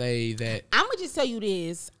just say that I'm gonna just tell you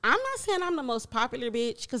this. I'm not saying I'm the most popular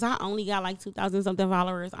bitch because I only got like 2,000 something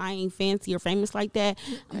followers. I ain't fancy or famous like that.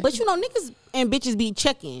 But niggas and bitches be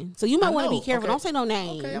checking, so you might want to be careful. Okay. Don't say no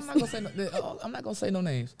names. Okay, I'm not gonna say no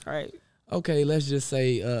names. All right. Okay, let's just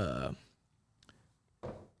say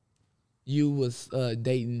you was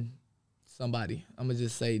dating somebody. I'm gonna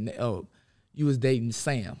just say, you was dating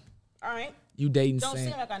Sam. All right. You dating Don't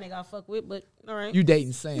Sam. Don't seem like a nigga I fuck with, but all right. You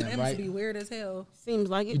dating Sam, that right? must be weird as hell. Seems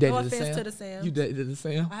like it. No offense to the Sam. You dated the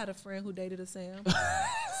Sam? I had a friend who dated a Sam.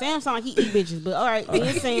 Sam sound like he eat bitches, but all right, me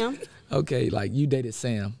and Sam. Okay, like you dated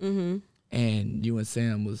Sam, and you and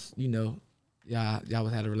Sam was, y'all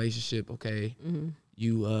was had a relationship. Okay,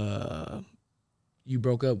 you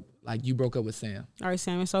broke up. Like you broke up with Sam. All right,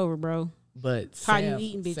 Sam, it's over, bro. But how you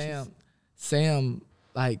eating bitches? Sam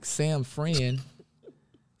friend.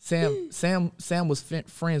 Sam was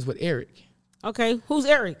friends with Eric. Okay, who's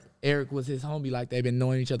Eric? Eric was his homie. Like they've been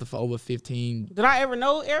knowing each other for over 15. Did I ever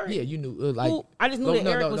know Eric? Yeah, you knew. I just knew that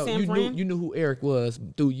Eric was Sam's friend. You knew who Eric was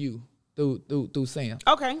through Sam.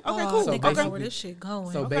 Okay, cool. So okay, where this shit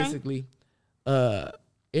going? So basically,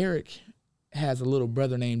 Eric has a little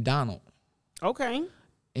brother named Donald. Okay.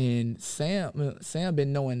 And Sam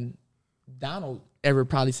been knowing Donald ever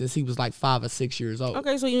probably since he was like 5 or 6 years old.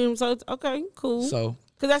 Okay, so okay, cool. So,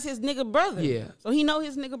 Cause that's his nigga brother. Yeah. So he know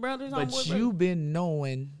his nigga brother. His but homeboy you brother. been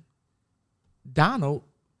knowing Donald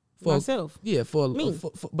for Myself. Yeah, Me.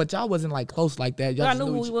 but y'all wasn't like close like that. Y'all I just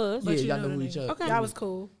knew who each- he was. Yeah, But you y'all knew knew the who each nigga. other. Okay. That was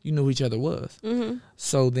cool. You knew who each other was. Mm-hmm.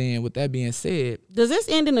 So then, with that being said, Does this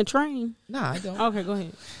end in a train? nah, I don't. Okay, go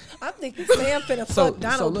ahead. I'm thinking Sam finna So- fuck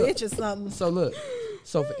Donald look. bitch or something. So look,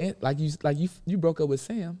 so for you broke up with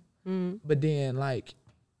Sam, Mm-hmm. but then like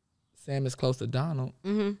Sam is close to Donald,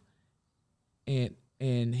 Mm-hmm.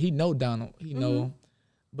 and he know Donald, he know Mm-hmm. him,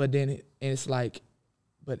 but then it's like,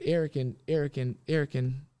 but Eric and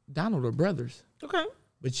Donald are brothers, Okay.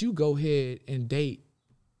 but you go ahead and date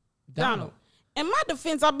Donald. In my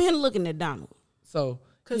defense, I've been looking at Donald. So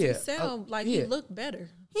Cause yeah, he sound like he look better.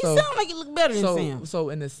 He So- sound like he look better than so Sam. so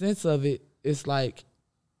in the sense of it, it's like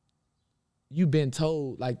you've been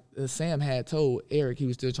told, like Sam had told Eric he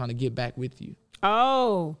was still trying to get back with you.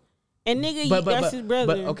 Oh, and nigga, that's his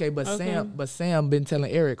brother. But Sam been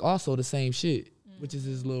telling Eric also the same shit, which is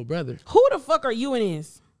his little brother. Who the fuck are you in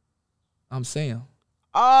this? I'm Sam.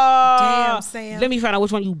 Damn, Sam. Let me find out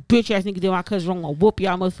which one of you bitch ass niggas did my cousin wrong. I'll whoop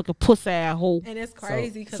y'all motherfucking pussy ass hole. And it's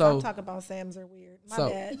crazy because so- I'm talking about Sam's are weird. My so-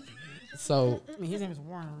 bad. So I mean, his name is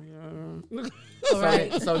Warner.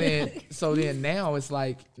 so then now it's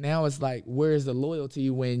like where's the loyalty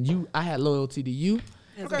when I had loyalty to you,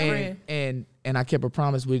 As a friend. and I kept a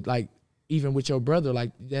promise with like even with your brother,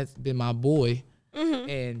 like that's been my boy,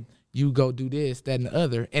 and you go do this, that, and the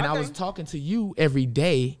other, and I Okay. was talking to you every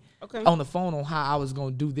day. Okay. On the phone on how I was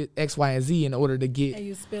gonna do this X, Y, and Z in order to get. And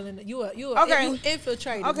you spilling it. You Okay. you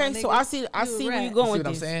infiltrated. Okay, my so nigga. I see You where a you're rat. going See with what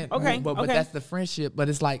I'm this. saying? Okay, But okay. that's the friendship. But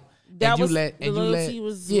it's like That and was you let the and you loyalty let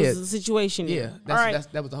was yeah the situation. yeah. All That's,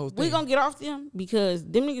 right, that was the whole thing. we gonna get off them because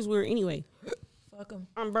them niggas weird anyway. Fuck him.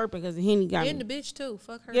 I'm burping because the Henny got And the me. bitch too.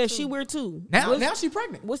 Fuck her. Yeah, too. she weird too. now she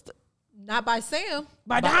pregnant. What's the Not by Sam.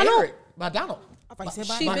 by By Donald? Eric, by Donald. I thought you said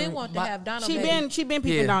by She Donald. been wanting to by- have Donald. She baby. been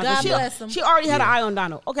peeping Yeah. Donald. God She- bless him. She already had an Yeah. eye on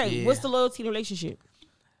Donald. Okay, Yeah. what's the loyalty relationship?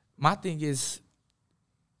 My thing is,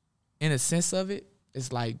 in a sense of it,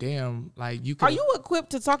 it's like damn, like you. Are Could, you equipped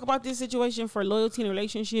to talk about this situation for loyalty in a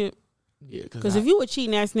relationship? Yeah, Because if you a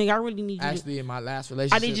cheating ass nigga, I really need you. actually in my last I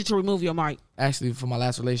relationship, need you to remove your mic. actually for my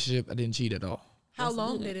last relationship, I didn't cheat at all. How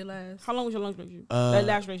long did it last? How long was your last relationship? Uh, That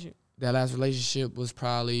last relationship. That last relationship was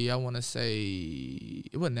probably I want to say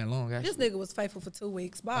it wasn't that long actually. This nigga was faithful for 2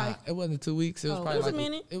 weeks. Bye. It wasn't 2 weeks. It was Oh. probably It was a like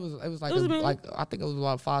minute. It was like It was a minute. like I think it was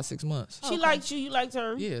about 5-6 months. She okay. liked you. You liked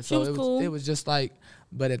her. Yeah, she so was it was cool. it was just like,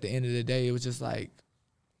 but at the end of the day, it was just like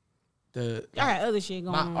the I had other shit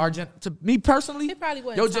going on. to me personally, It probably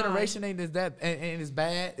wasn't your time. generation ain't as that ain't as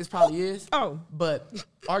bad. It probably is, Oh, but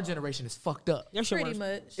our generation is fucked up. that shit Pretty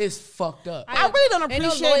worse. much. It's fucked up. I really don't Ain't no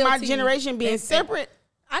appreciate my loyalty. generation being separate.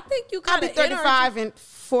 I think you I'll kind be of 35 in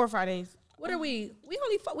 4 or 5 days. What are we? We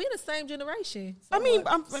in the same generation. I mean,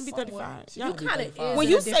 somewhat. I'm gonna be 35. She Y'all- gonna be kinda 35. is. when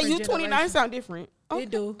in you a say different you 29, generation. sound different. They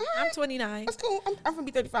do. All I'm right. 29. That's cool. I'm gonna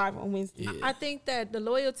be 35 on Wednesday. Yeah. I think that the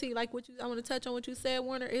loyalty, like what you, I want to touch on what you said,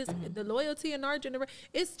 Warner, is the loyalty in our generation.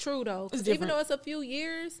 It's true though, 'cause It's even different. though it's a few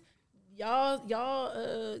years,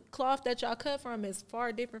 y'all cloth that y'all cut from is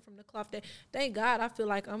far different from the cloth that. Thank God, I feel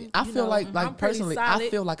like I'm. I you feel know, like I'm pretty personally, solid. I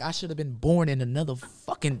feel like I should have been born in another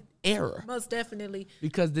fucking era. most definitely.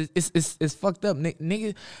 Because it's fucked up,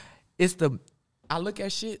 nigga. It's the I look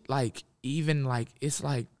at shit like even like it's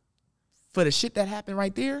like for the shit that happened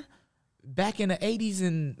right there back in the 80s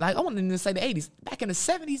and like I wouldn't even say the 80s, back in the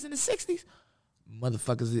 70s and the 60s,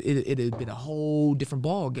 motherfuckers, it had been a whole different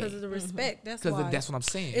ball Because game. of the respect. That's Because why. that's what I'm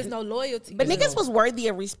saying. It's no loyalty. But It's niggas no- was worthy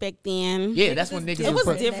of respect then. Yeah, that's Niggas when is niggas It was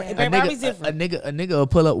put- different. A Everybody's nigga, different. a nigga will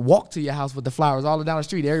pull up, walk to your house with the flowers all down the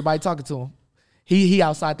street. Everybody talking to him. He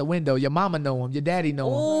outside the window. Your mama know him. Your daddy know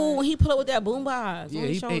him. Oh, when he pull up with that boom box. Yeah, on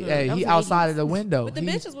his he shoulder. That was he the outside 80s. of the window. But the He-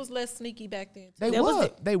 bitches was less sneaky back then. Too. They That was were.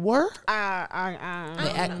 it. They were. In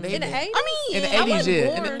the 80s? In the I 80s, wasn't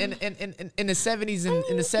yeah. born. In the 70s and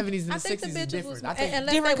in the 70s and I the think 60s the is bitches different. was I think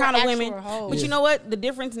unless different they were kind of actual women. hoes. But you know what? The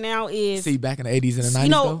difference now is, see back in the 80s and the 90s you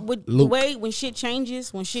know, though, with the Luke. way when shit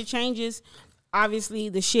changes, obviously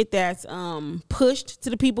the shit that's pushed to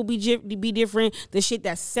the people be different. The shit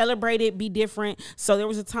that's celebrated be different. So there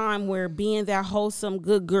was a time where being that wholesome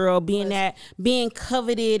good girl, being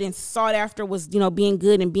coveted and sought after was, you know, being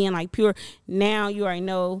good and being like pure. Now you already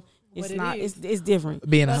know it's What it not. is. It's different.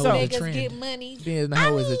 Being a But hoe is a niggas trend. get money. Being a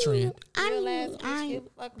hoe is a trend. Real ass bitch give a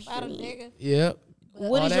fuck about a nigga. Yep.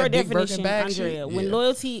 What All is that your big Birkin definition, bag Andrea? shit? When Yeah.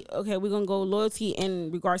 loyalty, okay, we're gonna go loyalty in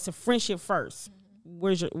regards to friendship first.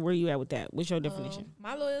 Where you at with that? What's your definition?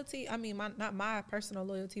 My loyalty, I mean, not my personal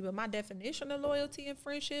loyalty, but my definition of loyalty and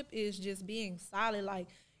friendship is just being solid. Like,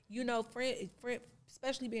 you know,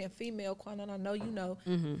 especially being female, Quana, I know you know,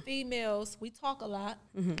 females, we talk a lot.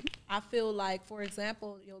 I feel like, for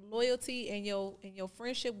example, your loyalty and your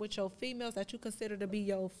friendship with your females that you consider to be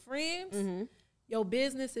your friends, your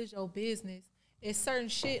business is your business. It's certain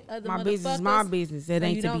shit other My motherfuckers. business is my business. That so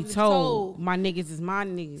ain't you to don't be be told. My niggas is my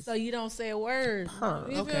niggas. So you don't say a word. You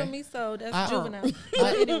Okay. feel me? So that's juvenile.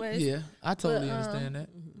 But anyways, Yeah, I totally understand that.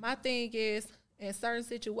 my thing is, in certain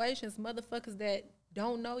situations, motherfuckers that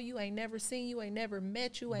don't know you, ain't never seen you, ain't never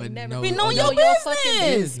met you, ain't But never know- Be Oh, knowing know your your business.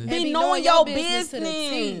 business. Be And knowing your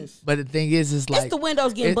business. But the thing is like It's the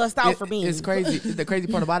windows getting bust out for being. It's crazy. The crazy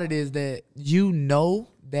part about it is that you know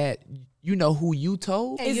who you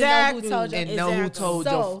told And Exactly. you know who told you. and know who told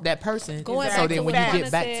So, that person. going So back then to when what you Quana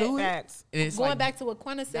get back said- to it, Facts. and it's Going like, back to what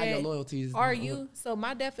Quana now said, your loyalty is are you? So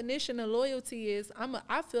my definition of loyalty is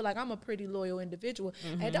I feel like I'm a pretty loyal individual.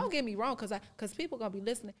 And don't get me wrong, because people gonna be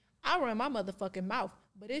listening. I run my motherfucking mouth,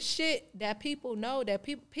 but it's shit that people know that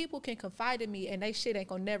people can confide in me, and they shit ain't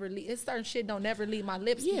gonna never leave. It's certain shit don't never leave my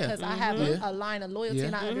lips Yeah. because I have Yeah. a line of loyalty, Yeah.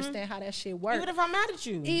 and I understand how that shit works. Even if I'm mad at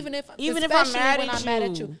you. Even if I'm especially mad when at I'm mad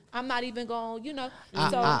at you. you, I'm not even gonna, you know.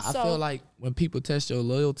 I feel like when people test your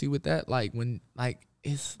loyalty with that, like when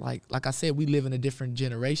it's like I said, we live in a different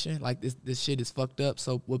generation. Like this shit is fucked up.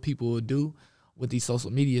 So what people will do with these social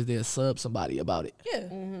medias, they'll sub somebody about it. yeah.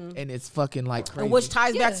 And it's fucking like crazy. Which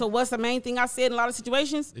ties back Yeah. to what's the main thing I said in a lot of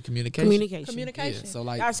situations? the communication. Communication. Yeah, so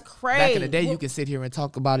like That's back in the crazy. day, you can sit here and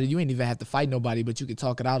talk about it. You ain't even have to fight nobody, but you can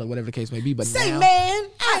talk it out or whatever the case may be. But Say, now, man,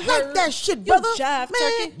 I like that shit, brother. jive man.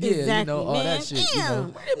 turkey. yeah, Exactly, you know all man. that shit. You Damn, know,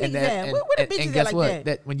 where the and bitches that, at? and, Where the and, bitches and at guess like what?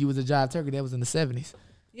 that? When you was a jive turkey, that was in the 70s.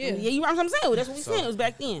 Yeah. Yeah, you know what I'm saying? That's what we saying. It was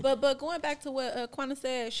back then. But going back to what Quana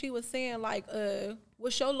said, she was saying like,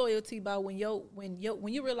 what's your loyalty about when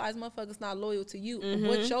you realize motherfuckers not loyal to you?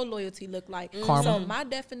 What's your loyalty look like? Karma. So my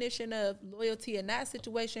definition of loyalty in that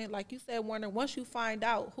situation, like you said, Warner, once you find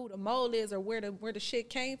out who the mole is or where the shit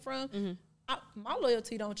came from. My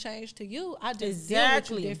loyalty don't change to you. I just deal with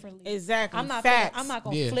Exactly. you differently. Exactly. I'm not Facts. gonna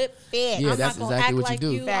Yeah. flip. Facts. Yeah, I'm that's not gonna exactly act what you like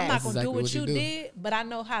do. you. I'm Facts. not That's gonna exactly do what what you you do. did, but I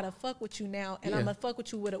know how to fuck with you now, and Yeah. I'm gonna fuck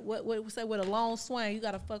with you with what we say with a long swing. You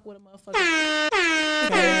gotta fuck with a motherfucker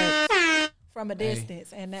from a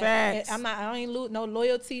distance, and that Facts. I ain't no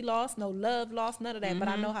loyalty lost, no love lost, none of that. But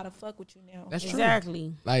I know how to fuck with you now. That's true.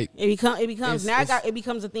 Exactly. Like It becomes It's- it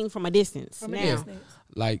becomes a thing from a distance. From a now. distance.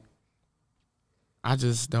 like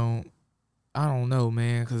I don't know,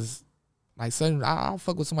 man, because like suddenly I'll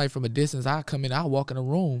fuck with somebody from a distance. I come in, I walk in a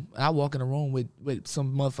room with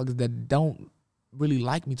some motherfuckers that don't really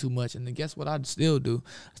like me too much, and then guess what? I still do.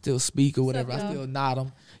 I still speak or whatever. I y'all? still nod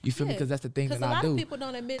them. You feel me? Yeah. Because that's the thing Because that a I lot do. of people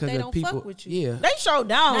don't admit 'Cause they the don't people, fuck with you. Yeah. They show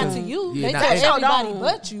down. Not to you. Yeah, They not tell everybody. everybody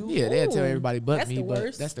but you. Yeah, they'll tell Ooh, everybody but that's me, the but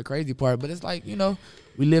worst. that's the crazy part. But it's like,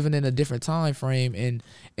 we living in a different time frame, and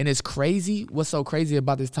it's crazy. What's so crazy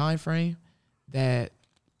about this time frame that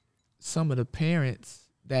some of the parents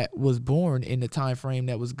that was born in the time frame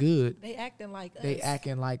that was good, They acting like us. they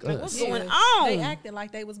acting like what's us. going on? They acting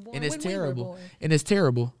like they was born And it's when we were terrible. born. And it's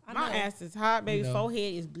terrible. I My know. ass is hot, baby. You know,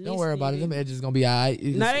 Forehead is glistening. Don't worry about it. Them edges gonna be all right.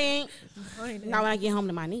 No, they ain't. I ain't Not when I get home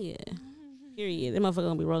to my nigga. Period. That motherfucker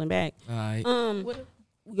gonna be rolling back. all right. What-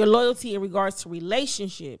 Your loyalty in regards to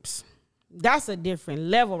relationships, that's a different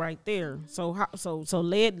level right there. So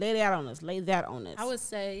lay that on us. Lay that on us. I would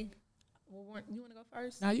say, you want to go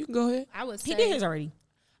first? Now you can go ahead. I would he say, did his already.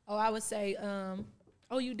 I would say,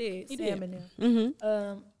 you did. He Sam did. and them.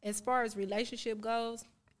 Mm-hmm. As far as relationship goes,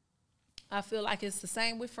 I feel like it's the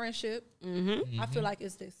same with friendship. I feel like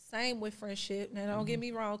it's the same with friendship. Now, don't get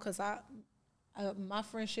me wrong, because my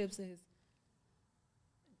friendships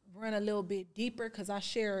run a little bit deeper because I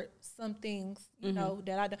share some things, you know,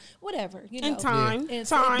 that I do. Whatever, you know. In time, And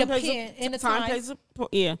time plays plays in the time time. plays a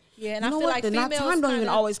yeah. Yeah, and You I know feel what? like The females time don't even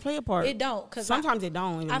kinda- always play a part. It don't, because Sometimes it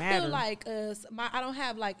don't even I matter. feel like I don't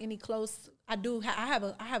have like any close. I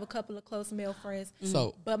have a couple of close male friends.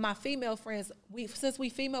 So But my female friends, since we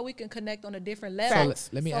female, we can connect on a different So level.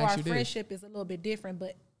 let me ask our you this. friendship is a little bit different.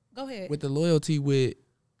 But go ahead. with the loyalty with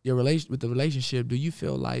your relationship, do you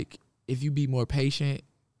feel like if you be more patient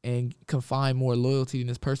and confine more loyalty in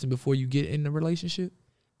this person before you get in the relationship?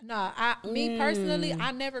 Nah, me personally,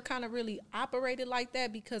 I never kind of really operated like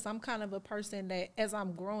that because I'm kind of a person that as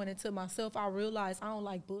I'm growing into myself, I realize I don't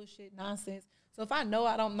like bullshit, nonsense. So if I know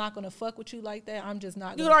I'm not gonna fuck with you like that, I'm just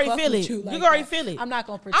not You gonna already fuck feel with it. you You like can already that. feel it. I'm not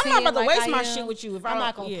gonna pretend. I'm not about to like waste I my am. shit with you if I I'm don't-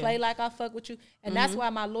 not gonna yeah. play like I fuck with you. And that's why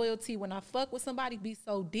my loyalty when I fuck with somebody be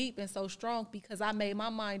so deep and so strong because I made my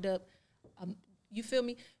mind up. You feel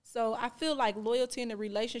me? So I feel like loyalty in a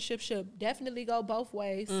relationship should definitely go both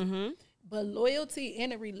ways. But loyalty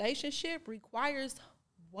in a relationship requires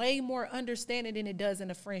way more understanding than it does in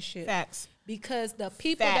a friendship. Facts. Because the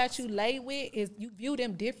people Facts. that you lay with, is you view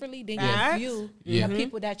them differently than Facts. you view the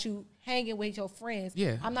people that you hanging with, your friends.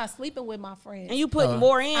 Yeah. I'm not sleeping with my friends. And you putting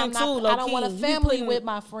more in I'm too, not, low I don't key. want a You family putting- with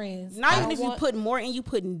my friends. Not I even don't if you want putting more in, you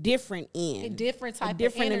putting different in. a different type a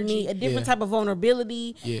different of of energy. me, a different Yeah. type of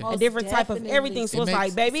vulnerability, Yeah. a Most different type of definitely. everything. So It it's makes-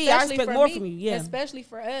 like, baby, I Especially expect for more me, from you. Yeah. Especially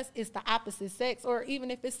for us, it's the opposite sex, or even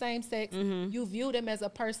if it's same sex, you view them as a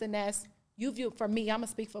person that's, you view, for me, I'm gonna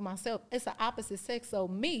speak for myself, it's the opposite sex. So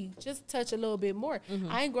me, just touch a little bit more.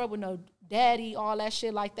 I ain't grow up with no daddy, all that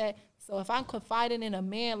shit like that. So if I'm confiding in a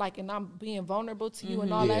man, like, and I'm being vulnerable to you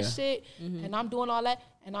and all that Yeah. shit, and I'm doing all that,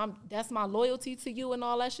 and that's my loyalty to you and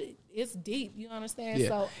all that shit, it's deep. You understand? Yeah.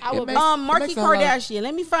 So I It would. makes- Marky makes a lot of- Kardashian.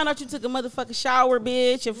 Let me find out you took a motherfucking shower,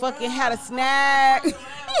 bitch, and fucking had a snack.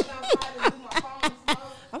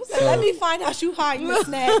 I'm saying, let me find out you hiding the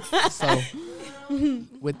snacks. So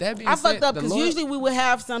with that being I said, fucked up the because Lord- usually we would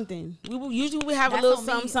have something. Usually we would have That's a little on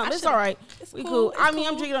something, me. something. I It's all right. It's We cool. cool. It's I mean,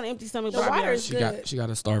 I'm cool. drinking on an empty stomach. The but I'll be water all is right. she got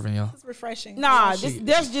a starving, y'all. It's refreshing. Nah, She-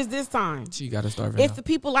 that's just this time. She got a starving. If y'all. the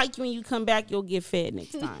people like you and you come back, you'll get fed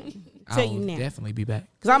next time. Tell I'll you now. definitely be back.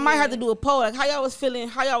 Cause I might have to do a poll like how y'all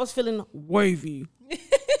was feeling wavy.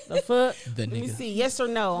 The fuck? The Let me nigga. see. Yes or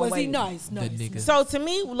no? on Was he wavy. nice? The Nice. nigga. So to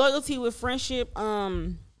me, loyalty with friendship,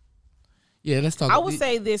 Yeah, let's talk. I will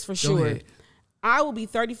say this for Go sure. ahead. I will be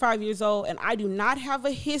 35 years old and I do not have a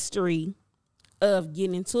history of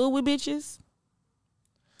getting into it with bitches.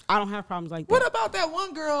 I don't have problems like that. What about that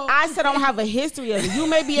one girl? I said I don't have a history of it. You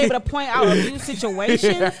may be able to point out abuse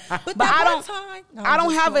situations, but I don't. I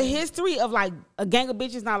don't have a history of like a gang of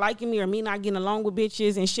bitches not liking me or me not getting along with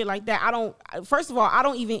bitches and shit like that. I don't. First of all, I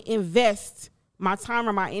don't even invest my time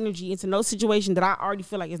or my energy into no situation that I already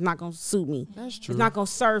feel like is not gonna suit me. That's true. It's not gonna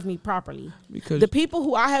serve me properly. Because- the people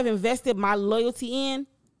who I have invested my loyalty in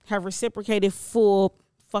have reciprocated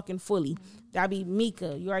fully. That'd be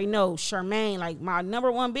Mika. You already know Charmaine. Like my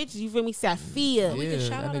number one bitches. You feel me? Safia. Yeah, shout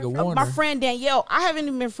that out nigga her- Warner. My friend Danielle. I haven't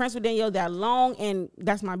even been friends with Danielle that long, and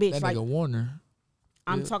that's my bitch. That Like nigga Warner.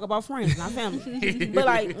 I'm talking about friends, not family. But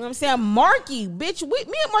like, you know what I'm saying, Marky, bitch, me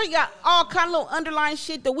and Marky got all kind of little underlying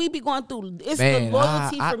shit that we be going through. It's Man, the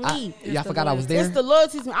loyalty for me. yeah, I forgot I was there. It's the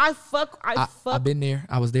loyalty to me. I fuck. I've been there.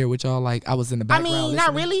 I was there with y'all. Like I was in the I background. mean,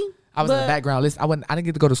 not listening. really. I was in the but- background. Listen, I didn't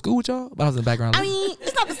get to go to school with y'all, but I was in the background. I listening. mean,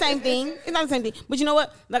 it's not the same thing. It's not the same thing. But you know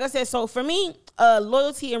what? Like I said, so for me,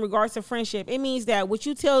 loyalty in regards to friendship, it means that what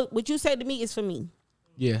you say to me is for me.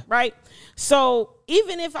 yeah. Right? So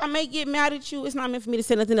even if I may get mad at you, it's not meant for me to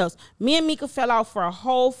say nothing else. Me and Mika fell out for a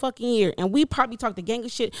whole fucking year, and we probably talked a gang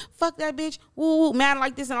of shit. Fuck that bitch. Woo, woo, mad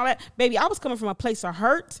like this and all that. Baby, I was coming from a place of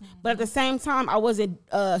hurt, but at the same time, I wasn't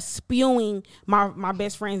spewing my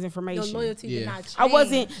best friend's Your information. loyalty did Yeah. not change. I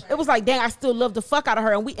wasn't. It was like, dang, I still love the fuck out of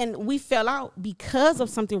her, and we fell out because of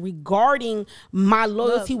something regarding my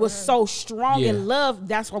loyalty for was her. so strong Yeah. and love.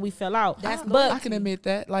 That's why we fell out. That's but I can admit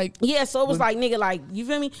that. Like yeah, so it was like, nigga, like, you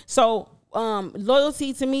feel me? So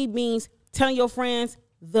loyalty to me means telling your friends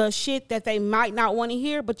the shit that they might not want to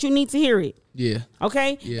hear, but you need to hear it. yeah.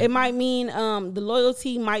 Okay? Yeah. It might mean the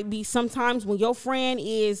loyalty might be sometimes when your friend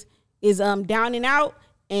is down and out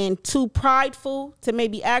and too prideful to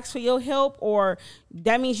maybe ask for your help, or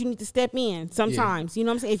that means you need to step in sometimes. You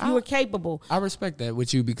know what I'm saying? If you were capable. I respect that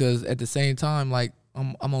with you because at the same time, like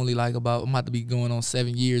I'm only like I'm about to be going on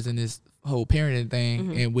 7 years in this whole parenting thing,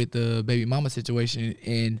 Mm-hmm. and with the baby mama situation,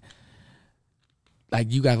 and like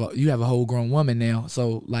you have a whole grown woman now,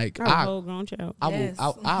 so like I'm a whole grown child. Yes.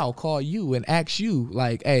 I'll call you and ask you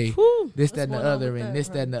like, hey, Whew. this, that, and the going on other, with and that, this,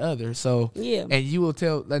 that, and the other. So Yeah. and you will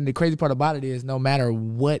tell. And the crazy part about it is, no matter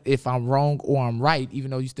what, if I'm wrong or I'm right,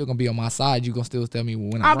 even though you still gonna be on my side, you gonna still tell me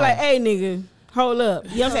when I'm I'm wrong. like, hey, nigga, hold up.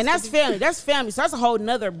 You know what I'm saying? That's family. That's family. So that's a whole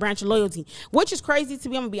nother branch of loyalty, which is crazy to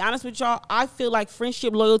me. I'm gonna be honest with y'all. I feel like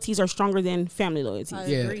friendship loyalties are stronger than family loyalties. I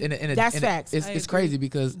yeah, agree. That's facts. It's crazy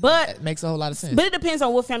because But- it makes a whole lot of sense. But it depends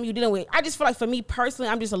on what family you're dealing with. I just feel like for me personally,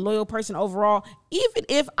 I'm just a loyal person overall. Even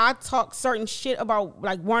if I talk certain shit about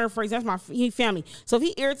like Warner, for example, he family. So if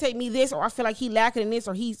he irritate me this, or I feel like he lacking in this,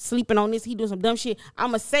 or he's sleeping on this, he doing some dumb shit,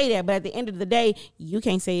 I'ma say that. But at the end of the day, you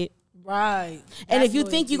can't say it. Right. And That's if you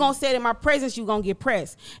think you're loyalty. gonna say it in my presence, you're gonna get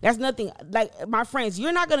pressed. That's nothing. Like my friends,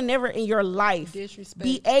 you're not gonna never in your life Disrespect.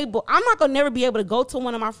 be able. I'm not gonna never be able to go to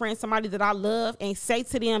one of my friends, somebody that I love, and say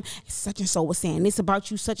to them, such and so was saying this about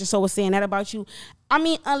you, such and so was saying that about you. I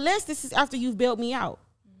mean, unless this is after you've bailed me out.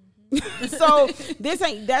 So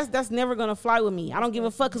that's never gonna fly with me. I don't give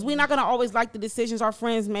a fuck because we're not gonna always like the decisions our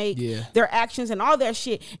friends make, Yeah. their actions and all that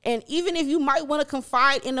shit. And even if you might want to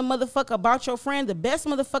confide in the motherfucker about your friend, the best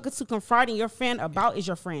motherfucker to confide in your friend about is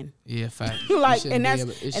your friend. Yeah, fact. Like, You shouldn't and be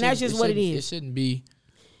that's- able- and that's just what it shouldn't- is. It shouldn't be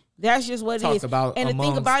That's just what it Talked is. about And the thing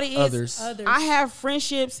amongst about it is, others. I have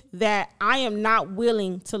friendships that I am not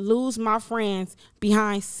willing to lose my friends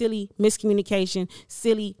behind silly miscommunication,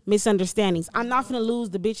 silly misunderstandings. I'm not gonna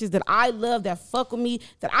lose the bitches that I love, that fuck with me,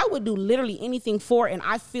 that I would do literally anything for, and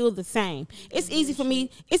I feel the same. It's easy for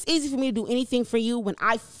me. It's easy for me to do anything for you when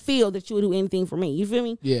I feel that you would do anything for me. You feel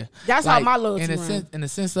me? Yeah, That's how my loyalty runs. In the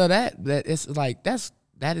sense of that it's like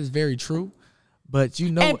that is very true. But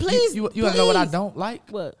you know, And please, you wanna know what I please. don't like?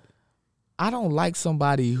 What? I don't like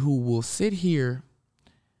somebody who will sit here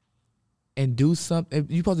and do something.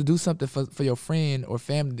 You're supposed to do something for your friend or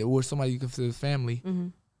family or somebody you consider family. Mm-hmm.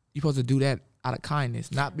 You're supposed to do that out of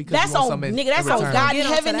kindness, not because That's you want on something nigga. That's in on return. God in Get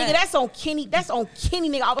onto heaven, that. nigga. That's on Kenny. That's on Kenny,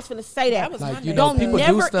 nigga. I was finna say that. That was Like, my you name. know, Don't people do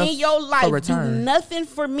never stuff in your for life do return. nothing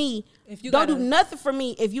for me. If you Don't do gotta- nothing for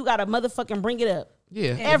me if you gotta motherfucking bring it up.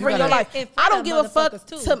 Yeah, Ever in your gotta- life. and I don't fuck give a fuck.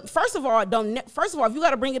 motherfuckers, too. First of all, if you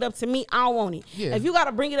gotta bring it up to me, I don't want it. Yeah. If you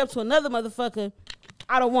gotta bring it up to another motherfucker,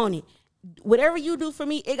 I don't want it. Whatever you do for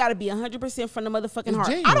me, it gotta be 100% from the motherfucking It's heart.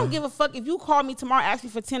 I genuine. don't give a fuck if you call me tomorrow, ask me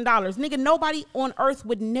for $10, nigga. Nobody on earth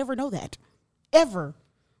would never know that, ever.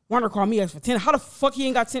 Warner called me, ask for 10. How the fuck he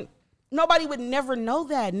ain't got 10? Nobody would never know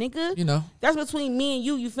that, nigga. You know. That's between me and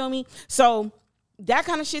you. You feel me? So that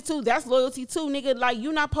kind of shit too. That's loyalty too, nigga. Like,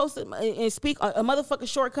 you not posted and speak a motherfucking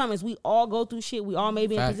shortcomings. We all go through shit. We all may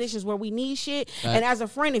be in Facts. positions where we need shit. Facts. And as a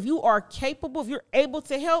friend, if you are capable, if you're able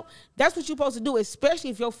to help, that's what you're supposed to do.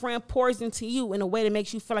 Especially if your friend pours into you in a way that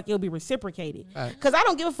makes you feel like it'll be reciprocated. Facts. Because I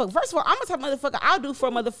don't give a fuck. First of all, I'm the type of motherfucker I'll do for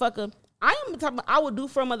a motherfucker. I am the type of I would do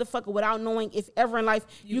for a motherfucker without knowing if ever in life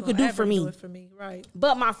you could gonna do for ever me. do it for me, right?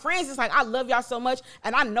 But my friends, it's like I love y'all so much,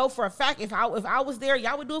 and I know for a fact if I was there,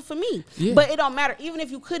 y'all would do it for me. Yeah. But it don't matter. Even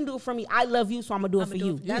if you couldn't do it for me, I love you, so I'm gonna do it for do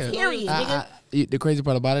you. it for you. That's Period, loyalty. nigga. The crazy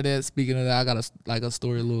part about it is, speaking of that, I got a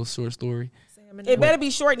story, a little short story. It better be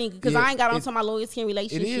short, nigga, because Yeah, I ain't got it- onto my loyalty and It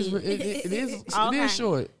relationship. is. It is. Okay. It is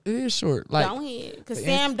short. It is short. Like, Go ahead. Because the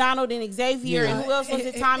Sam, Donald, and Xavier, Yeah. and who else was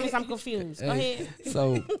it? Thomas, I'm confused. Go hey, ahead.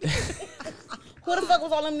 So, Who the fuck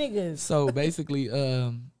was all them niggas? so basically,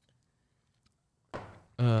 like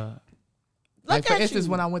Look for at instance,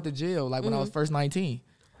 you. when I went to jail, like when I was first 19,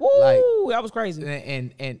 Woo, like, that was crazy.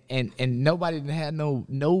 and nobody didn't have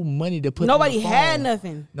no money to put. Nobody on the had phone.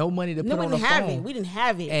 nothing. No money to No, put we on the didn't have phone. it. We didn't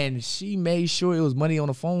have it. And she made sure it was money on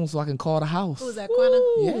the phone so I can call the house. Who was that, Quanah?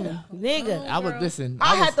 Ooh, Yeah. nigga. I was listen.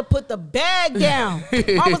 I was, had to put the bag down.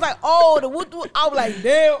 I was like, oh, the wood. I was like,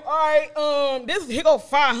 damn, all right, this here go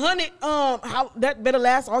 500. How that better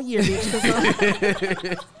last all year,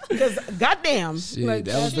 bitch. Because goddamn, Shit, like,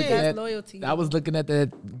 that was shit. looking That's at, loyalty. I was looking at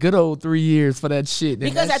that good old 3 years for that shit. and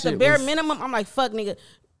Because that at the shit bare was- minimum, I'm like, fuck, nigga.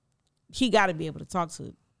 He got to be able to talk to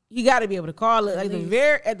it. He got to be able to call it like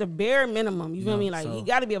at the bare minimum. You feel me? Like, so- he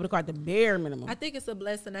got to be able to call it the bare minimum. I think it's a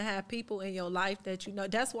blessing to have people in your life that you know.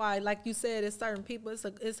 That's why, like you said, it's certain people. It's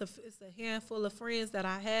a handful of friends that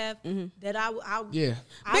I have that I Yeah.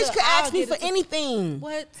 Bitch could ask me for anything.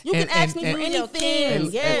 What You can And- ask me and- for and- your anything.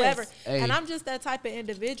 kids, Yes. whoever. Hey. And I'm just that type of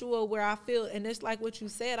individual where I feel, and it's like what you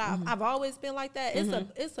said. I've always been like that.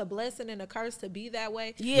 It's a blessing and a curse to be that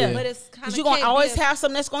way. Yeah. but it's kind Because of you're going to always have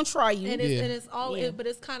something that's going to try you. And it's, Yeah. and it's all, Yeah. but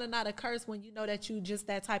it's kind of not a curse when you know that you just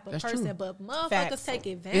that type of That's person. true. But motherfuckers Facts. take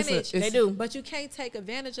advantage. They do. But you can't take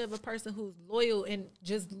advantage of a person who's loyal and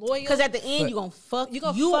just loyal. Because at the end, you're going to fuck You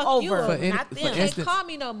gonna you fuck over, you over. not For them. can't instance- call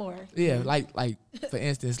me no more. Yeah, like for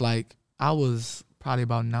instance, like I was probably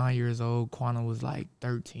about 9 years old. Quanah was like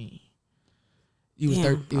 13. You was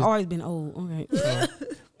Damn, 13. I've always been old. Okay.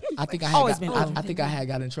 I think I always had been got, old. I think I had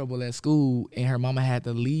got in trouble at school, and her mama had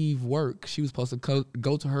to leave work. She was supposed to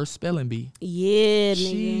go to her spelling bee. Yeah,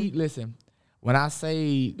 She nigga. listen. When I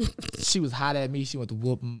say she was hot at me, she went to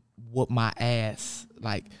whoop my ass.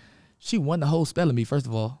 Like she won the whole spelling bee. First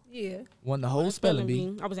of all, Yeah, won the whole spelling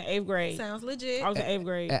bee I was in 8th grade. sounds legit. I was in 8th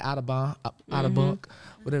grade. at out of bunk,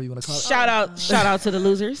 whatever you want to call it. Shout out to the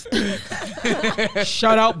losers.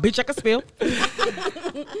 Shout out, bitch, I can spell.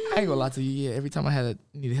 I ain't gonna lie to you. Yeah, every time I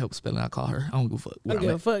needed help spelling, I call her. I don't give a fuck. I where don't give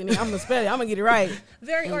I'm a at. fuck, nigga. I'm gonna spell it. I'm gonna get it right.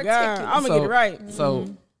 Very Oh, God, articulate. I'm gonna get it right. So,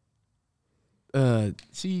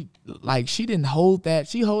 she didn't hold that.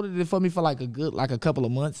 She holded it for me for like a couple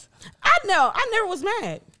of months. I know. I never was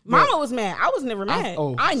mad. Mama was mad. I was never mad.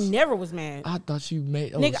 oh. I never was mad. I thought you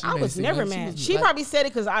made. Nigga, she I made was it seem never like mad. was She like- probably said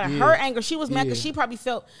it because out of Yeah. her anger, she was mad because Yeah. she probably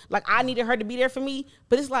felt like I needed her to be there for me.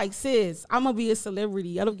 But it's like, sis, I'm gonna be a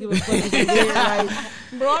celebrity. I don't give a fuck if you're there. Like,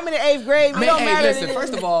 bro, I'm in the 8th grade. It Man, don't hey, matter. listen. nigga.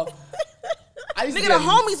 First of all, I used to Nigga, get the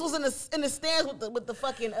homies was in the stands with the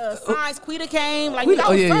fucking signs. Quita came. Like, We- nigga, I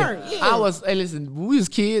oh, was yeah, turned. yeah. I was. Hey, listen. When we was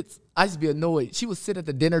kids, I used to be annoyed. She would sit at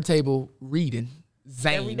the dinner table reading.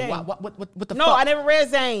 Every Zane. day. What the No, fuck? I never read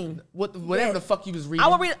Zane. Whatever the fuck you was reading. I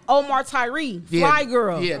would read Omar Tyree, Fly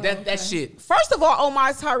Girl. Yeah, that shit. First of all,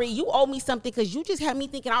 Omar Tyree, you owe me something because you just had me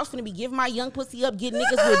thinking I was finna be giving my young pussy up, getting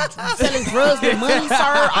niggas with selling drugs with money, sir.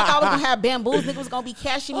 I thought I was gonna have bamboos, niggas was gonna be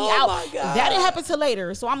cashing me out. my God. That didn't happen till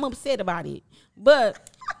later, so I'm upset about it. But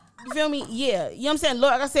you feel me? Yeah, you know what I'm saying?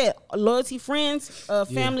 Like I said, loyalty, friends,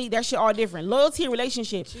 family, that shit all different. Loyalty,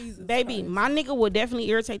 relationship, baby. My nigga will definitely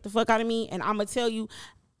irritate the fuck out of me, and I'm gonna tell you.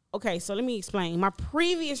 Okay, so let me explain. My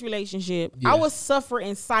previous relationship, I was suffering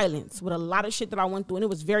in silence with a lot of shit that I went through, and it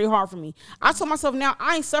was very hard for me. I told myself now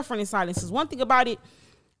I ain't suffering in silence. Because one thing about it,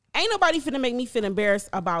 ain't nobody finna make me feel embarrassed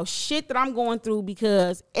about shit that I'm going through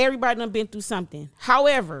because everybody done been through something.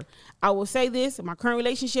 However, I will say this, in my current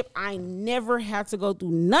relationship, I never had to go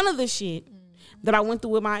through none of the shit that I went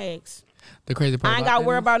through with my ex. The crazy part I ain't got to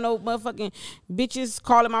worry about no motherfucking bitches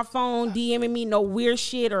calling my phone, DMing me no weird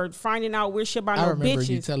shit or finding out weird shit about I no remember bitches.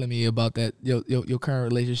 you telling me about that your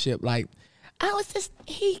current relationship. Like, I was just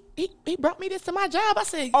he brought me this to my job. I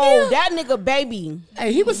said, Oh, yeah. that nigga, baby.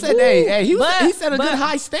 Hey, he was saying, hey, he set a but good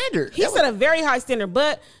high standard. He set a very high standard.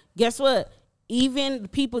 But guess what? Even the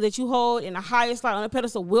people that you hold in the highest light on a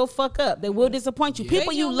pedestal will fuck up. They will disappoint you.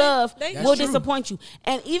 People you love will disappoint you.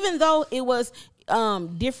 And even though it was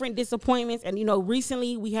different disappointments, and you know,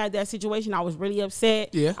 recently we had that situation, I was really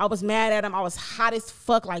upset. Yeah. I was mad at him. I was hot as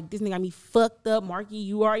fuck. Like, this nigga got me fucked up. Marky,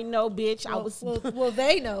 you already know, bitch. I was Well,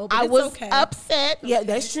 they know. But I it's was okay. upset. Yeah,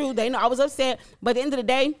 that's true. They know I was upset. But at the end of the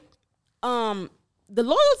day, the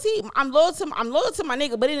loyalty, I'm loyal to my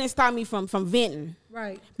nigga, but it didn't stop me from venting.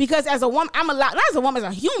 Right. Because as a woman, I'm allowed, not as a woman,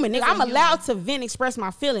 as a human, nigga, I'm allowed to vent, express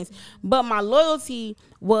my feelings. But my loyalty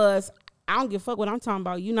was, I don't give a fuck what I'm talking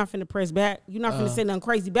about. You not finna press back. You not finna say nothing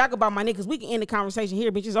crazy back about my niggas. We can end the conversation here,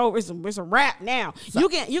 bitch. It's over. It's a wrap now. You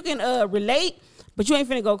can relate, but you ain't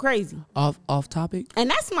finna go crazy. Off topic. And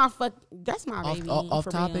that's my baby. Off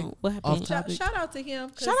for topic. real. What happened? Off topic. Shout out to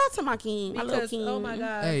him. Shout out to my king, my little Because, king. oh my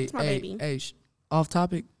God. Hey, my baby. off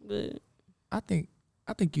topic. But I think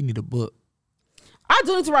you need a book. I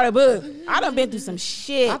do need to write a book. I done been through some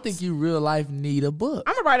shit. I think you real life need a book.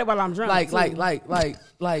 I'm gonna write it while I'm drunk. Like. too.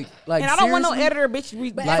 And I don't want no editor,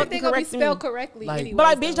 bitch. But fucking everything gonna be correcting spelled me. correctly Like- anyway. But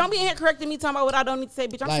like, bitch, don't be in here correcting me talking about what I don't need to say,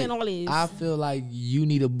 bitch. I'm saying all this. I feel like you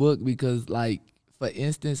need a book because, like, for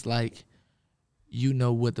instance, like, you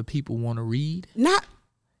know what the people want to read. Not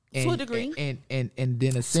And, to a degree. And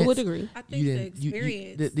then a sense. To a degree. I think the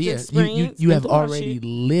experience. experience, you have been through our already shit.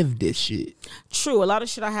 lived this shit. True. A lot of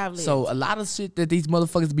shit I have lived. So a lot of shit that these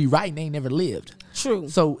motherfuckers be writing, they ain't never lived. true.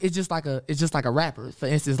 So it's just like a rapper. For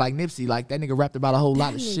instance, like Nipsey, like that nigga rapped about a whole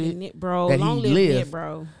lot of Nigga, shit Nip, bro. that Long he live lived. Nip,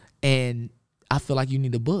 bro. And I feel like you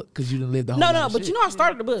need a book because you done lived the whole lot No, of but shit. you know I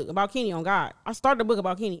started a book about Kenny on God. I started a book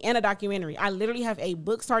about Kenny and a documentary. I literally have a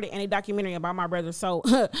book started and a documentary about my brother. So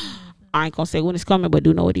I ain't gonna say when it's coming, but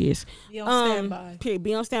do know it is. Be on standby. Period.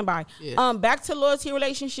 Be on standby. Yeah. Back to loyalty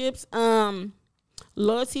relationships.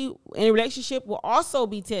 Loyalty in a relationship will also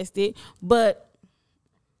be tested, but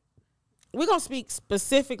we're gonna speak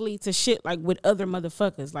specifically to shit like with other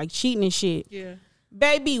motherfuckers, like cheating and shit. Yeah.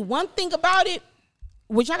 Baby, one thing about it,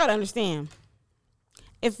 which I gotta understand,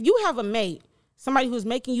 if you have a mate, somebody who's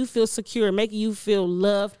making you feel secure, making you feel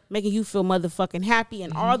loved, making you feel motherfucking happy,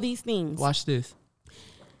 and all these things, Watch this.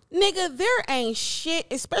 nigga, there ain't shit,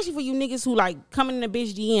 especially for you niggas who like coming in the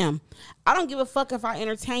bitch DM. I don't give a fuck if I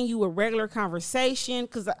entertain you with regular conversation,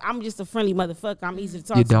 cause I'm just a friendly motherfucker. I'm easy to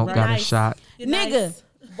talk You to. don't right? got a shot. You're Nigga, nice.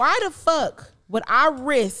 why the fuck would I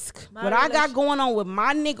risk My what I got relation- going on with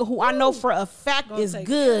my nigga who I know for a fact Gonna is take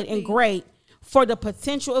good care of and me. great for the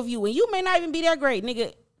potential of you? And you may not even be that great,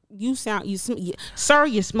 nigga. Sir,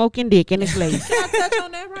 you're smoking dick and it's lace. Can I touch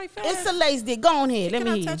on that right fast? It's a lace dick. Go on ahead. Let Can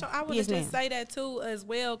me I hear touch you. on? I want to Yes, just ma'am. say that too as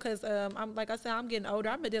well, because I'm like I said, I'm getting older.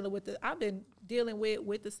 I've been dealing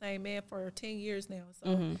with the same man for 10 years now.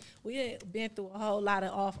 So we ain't been through a whole lot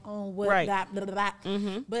of off on what Right. blah, blah, blah,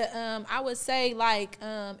 blah. But I would say like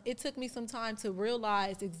it took me some time to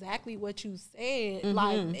realize exactly what you said.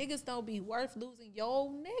 Like niggas don't be worth losing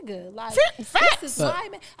your nigga. Like Facts. this is my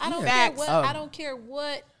man. I don't care Facts. what I don't care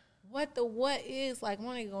what is. Like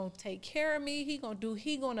one nigga gonna take care of me. He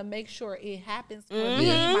gonna make sure it happens for me,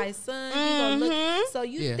 my son. He gonna look. So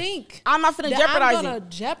you Yeah. think I'm not finna that jeopardize I'm gonna it.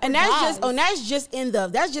 jeopardize. And that's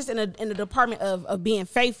just in the department of being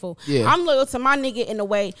faithful. Yeah. I'm loyal to my nigga in a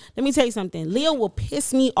way. Let me tell you something. Leo will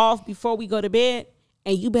piss me off before we go to bed.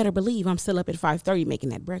 And you better believe I'm still up at 5:30 making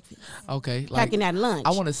that breakfast, Okay. Like, packing that lunch. I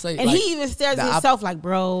want to say, and like, he even stares the at himself like,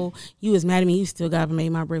 bro, you was mad at me. You still got to make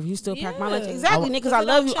my breakfast. You still pack my lunch. Yeah. Exactly, nigga, because I Because it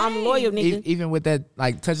love don't you. I'm change. loyal, nigga. Even with that,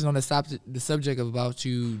 like touching on the subject of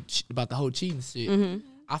about the whole cheating shit.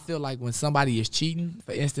 I feel like when somebody is cheating,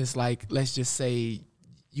 for instance, like let's just say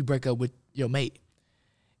you break up with your mate,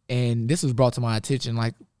 and this was brought to my attention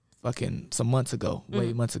like fucking some months ago,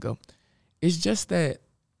 way months ago. It's just that,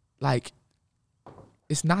 like,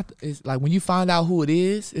 it's like when you find out who it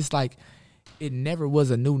is, it's like it never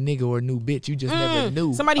was a new nigga or a new bitch. You just never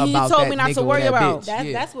knew. Somebody about you told that me not nigga to or worry that about.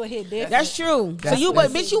 bitch. That's what hit different. That's true. So you,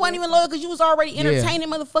 but bitch, you weren't even loyal because you was already entertaining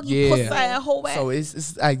motherfucker. You pussy ass whole ass. So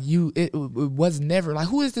it's like it was never like,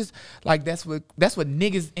 who is this? Like that's what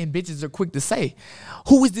niggas and bitches are quick to say.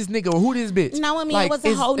 Who is this nigga or who this bitch? No, I mean like, it was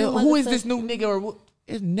a whole new. Who is this new nigga or?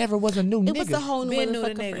 It never was a new nigga. It was a whole new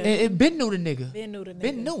motherfucker. It been new to nigga. Been new to nigga.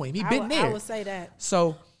 Been new him. He been there. I would say that.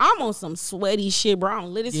 So I'm on some sweaty shit, bro.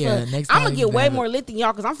 I'm lit as fuck. next I'm time gonna you get way have more it. lit than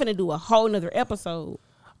y'all because I'm finna do a whole nother episode.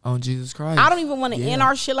 on Jesus Christ. I don't even want to end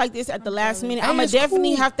our shit like this at the last minute. Hey, I'm gonna it's definitely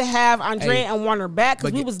cool. have to have Andrea Hey, and Warner back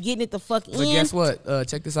because but we gu- was getting it the fuck in. But guess what?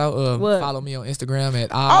 Check this out. What? Follow me on Instagram at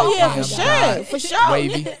Oh yeah, for sure, for sure.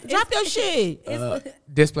 Wavy. Drop your shit.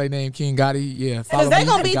 Display name King Gotti. Yeah, follow Cause they me.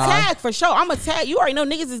 gonna be God. tagged for sure. I'm gonna tag. You already know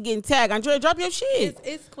niggas is getting tagged. Andrea, drop your shit.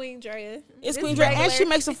 It's Queen Drea. It's Queen Dre, and she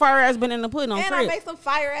makes some fire ass banana pudding on And I crib. make some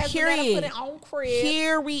fire ass banana Period. pudding on crib.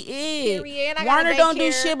 Period. Period. I got Warner a don't do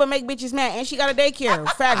daycare. shit but make bitches mad, and she got a daycare.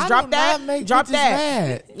 Facts. I Drop do that. not make Drop bitches that.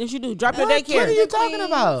 mad. Yes, you do. Drop your What daycare. are you talking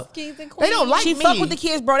about? Kings and They don't like She me. fuck with the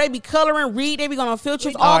kids, bro. They be coloring, read. They be going on field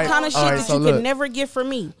trips, all Alright, kind of shit alright, that so you look. could never get from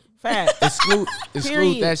me. Fact. Exclude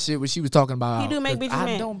Period. that shit what she was talking about. He do make 'Cause bitches I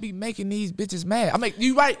mad. don't be making these bitches mad. I make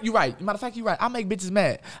you right. Matter of fact, you right. I make bitches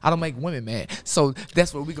mad. I don't make women mad. So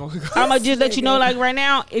that's what we gonna. I'm gonna just let you know, like right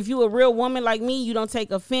now, if you a real woman like me, you don't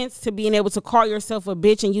take offense to being able to call yourself a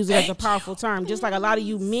bitch and use it as a powerful term. Just like a lot of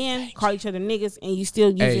you men call each other niggas and you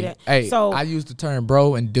still use it. So I use the term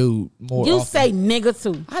bro and dude more. you often. say nigga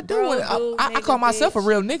too. I do. Bro, it. dude, I nigga, call myself a bitch.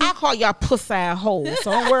 real nigga. I call y'all pussy ass hoes,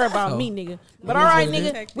 so don't worry about me, nigga. But all right,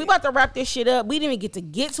 nigga, we about to wrap this shit up. We didn't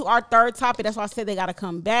even get to our third topic. That's why I said they got to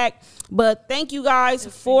come back. But thank you guys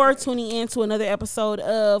for tuning in to another episode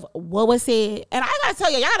of What Was Said. And I got to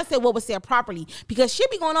tell y'all got to say what was said properly because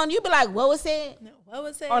shit be going on. You be like, what was said? What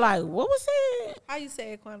was it? Or like, what was said? How you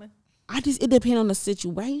say it, Quana? It depends on the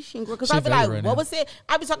situation, girl. Because She I be vague like, right what now. was said?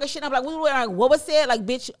 I be talking shit. I'm like, what was said? Like,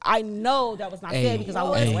 bitch, I know that was not Hey, said because I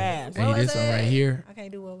was hey, your ass. hey, this one right here. I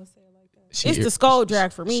can't do what was said like that. It's the skull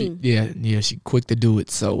drag for me. She quick to do it.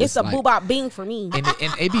 So It's a like, boobop bing for me. and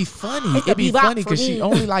it be funny. It's a It be bebop funny for because she me.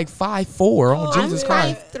 only like 5'4" on I'm Jesus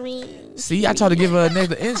Christ. 5'3". See, I try to give her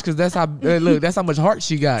another inch because that's how look. That's how much heart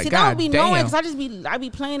she got. See, God I don't be knowing damn. because I be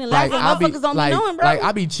playing and Like laughing. Motherfuckers don't be knowing, bro. like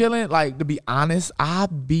I be chilling. Like to be honest, I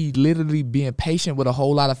be literally being patient with a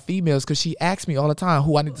whole lot of females because she asks me all the time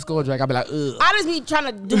who I need to skull drag. I be like, ugh. I just be trying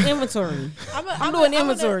to do inventory. I'm doing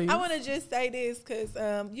inventory. I want to just say this because,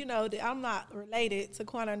 you know, that I'm not related to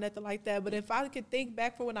Quana or nothing like that. But if I could think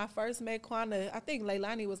back for when I first met Quana, I think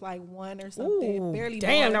Leilani was like 1 or something. Ooh, barely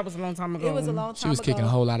damn, born. that was a long time ago. It was a long time ago. She was kicking a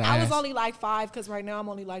whole lot of I ass. was only like 5 because right now I'm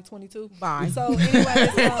only like 22. Bye. So anyways,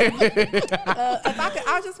 if I could,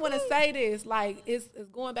 I just want to say this. Like, it's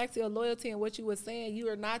going back to your loyalty and what you were saying. You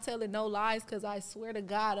are not telling no lies because I swear to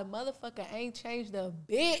God, a motherfucker ain't changed a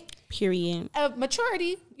bit. Period.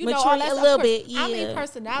 Maturity, you know, all Maturity that a stuff. little bit, I mean, yeah.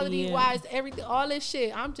 personality wise, everything, all this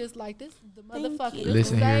shit. I'm just like, this is the Thank motherfucker. you. This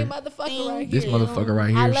Listen the same here. motherfucker right This here. motherfucker right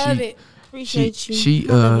here. I love she, it. Appreciate you. She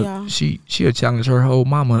I love y'all. she'll challenge her whole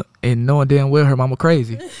mama and knowing damn well her mama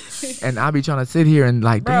crazy. And I be trying to sit here and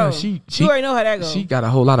like, Bro, damn, she you already know how that go. she got a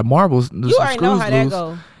whole lot of marbles. You already know how that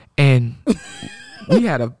go. And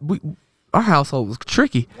our household was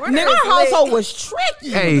tricky. Nigga, our household was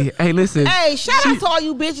tricky. Hey, listen. Hey, shout out to all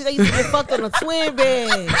you bitches that used to get fucked on the twin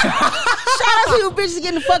bed. Shout out to you bitches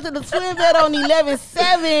getting fucked on the twin bed on 11/7.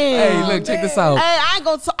 Hey, look, check this out. Hey, I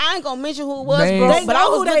ain't gonna mention who it was, Man. bro. They But know I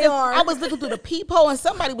was who they looking, are. I was looking through the peephole and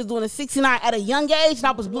somebody was doing a 69 at a young age, and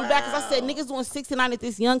I was blew back because I said niggas doing 69 at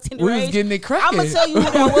this young tender We age. was getting it cracking. I'm gonna tell you who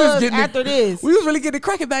We that was was getting it- after this. We was really getting it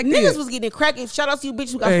cracking back then. Niggas was getting it cracking. Shout out to you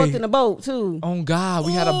bitches who got Hey. fucked in the boat too. On God,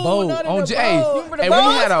 we had a Ooh, boat. not in On the J. boat. Hey, Remember the we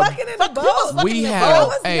boat? had Fucking in the Fuck, boat. who was fucking we in the had boat? I a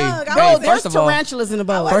was hey, young. I hey, was There's first of all, tarantulas in the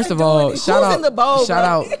boat. first of all, Who's shout in the boat,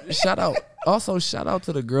 out, bro? shout out. Also, shout out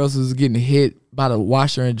to the girls who's getting hit by the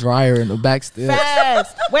washer and dryer in the back stairs.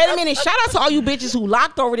 Facts. Wait a minute. Shout out to all you bitches who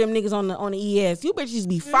locked over them niggas on the ES. You bitches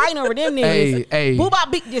be fighting over them niggas. Hey.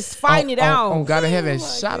 Boobop Big just fighting it out. On God in heaven,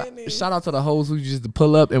 shout out to the hoes who used to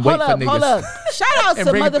pull up and wait for niggas. Hold up. Shout out And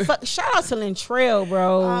to bring it- shout out to Lintrell,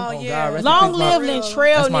 bro. Oh, yeah. God, rest in Long peace, live my-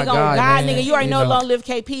 Lintrell, That's my nigga. On guy, God, man. nigga. You already You know know. Long live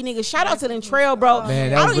KP, nigga. Shout out to Lintrell, bro.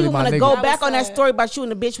 Man, that I was don't really even my want to nigga. go That back was on that sad. story about you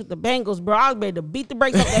and the bitch with the bangles, bro. I was ready to beat the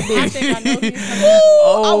brakes off that I bitch. think I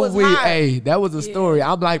I was hot. Hey, that was a story.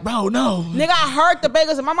 I'm like, bro, no. Nigga, I heard the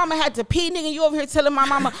bagels and my mama had to pee, nigga. You over here telling my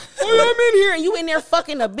mama, oh, I'm in here, and you in there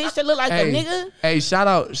fucking a bitch that look like a nigga. Hey, shout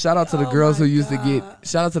out to the girls who used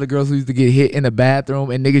to get hit in the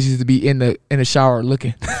bathroom, and niggas used to be in the shower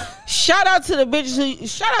looking. Shout out to the bitches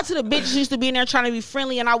who used to be in there trying to be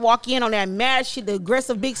friendly, and I walk in on that mad shit, the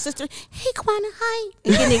aggressive big sister. Hey, Kwana, hi,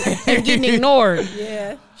 and getting ignored.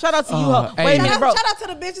 Yeah. Shout out to you, hey. Wait a minute, bro. Shout out to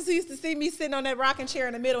the bitches who used to see me sitting on that rocking chair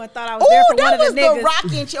in the middle and thought I was there for one of the niggas. The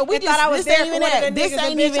rocking chair. We just thought I was there for one of the niggas. This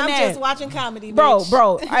ain't bitch, even I'm that. just watching comedy, bro.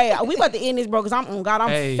 bitch. Hey, we about to end this, bro, because I'm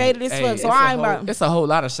faded as fuck. So I ain't about. It's a whole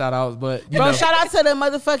lot of shout outs, but you bro, know. shout out to the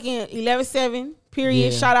motherfucking 11-7.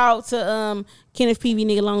 Period. Yeah. Shout out to Kenneth PV,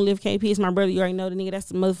 nigga. Long live KP. It's my brother. You already know the nigga. That's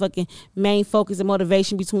the motherfucking main focus and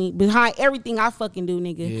motivation behind everything I fucking do,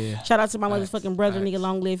 nigga. Yeah. Shout out to my motherfucking brother, nigga.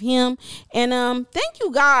 Long live him. And thank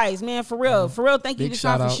you guys, man. For real. Thank you Big this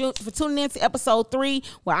time for tuning in to episode 3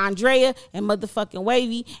 with Andrea and motherfucking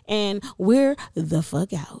Wavy. And we're the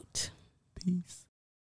fuck out. Peace.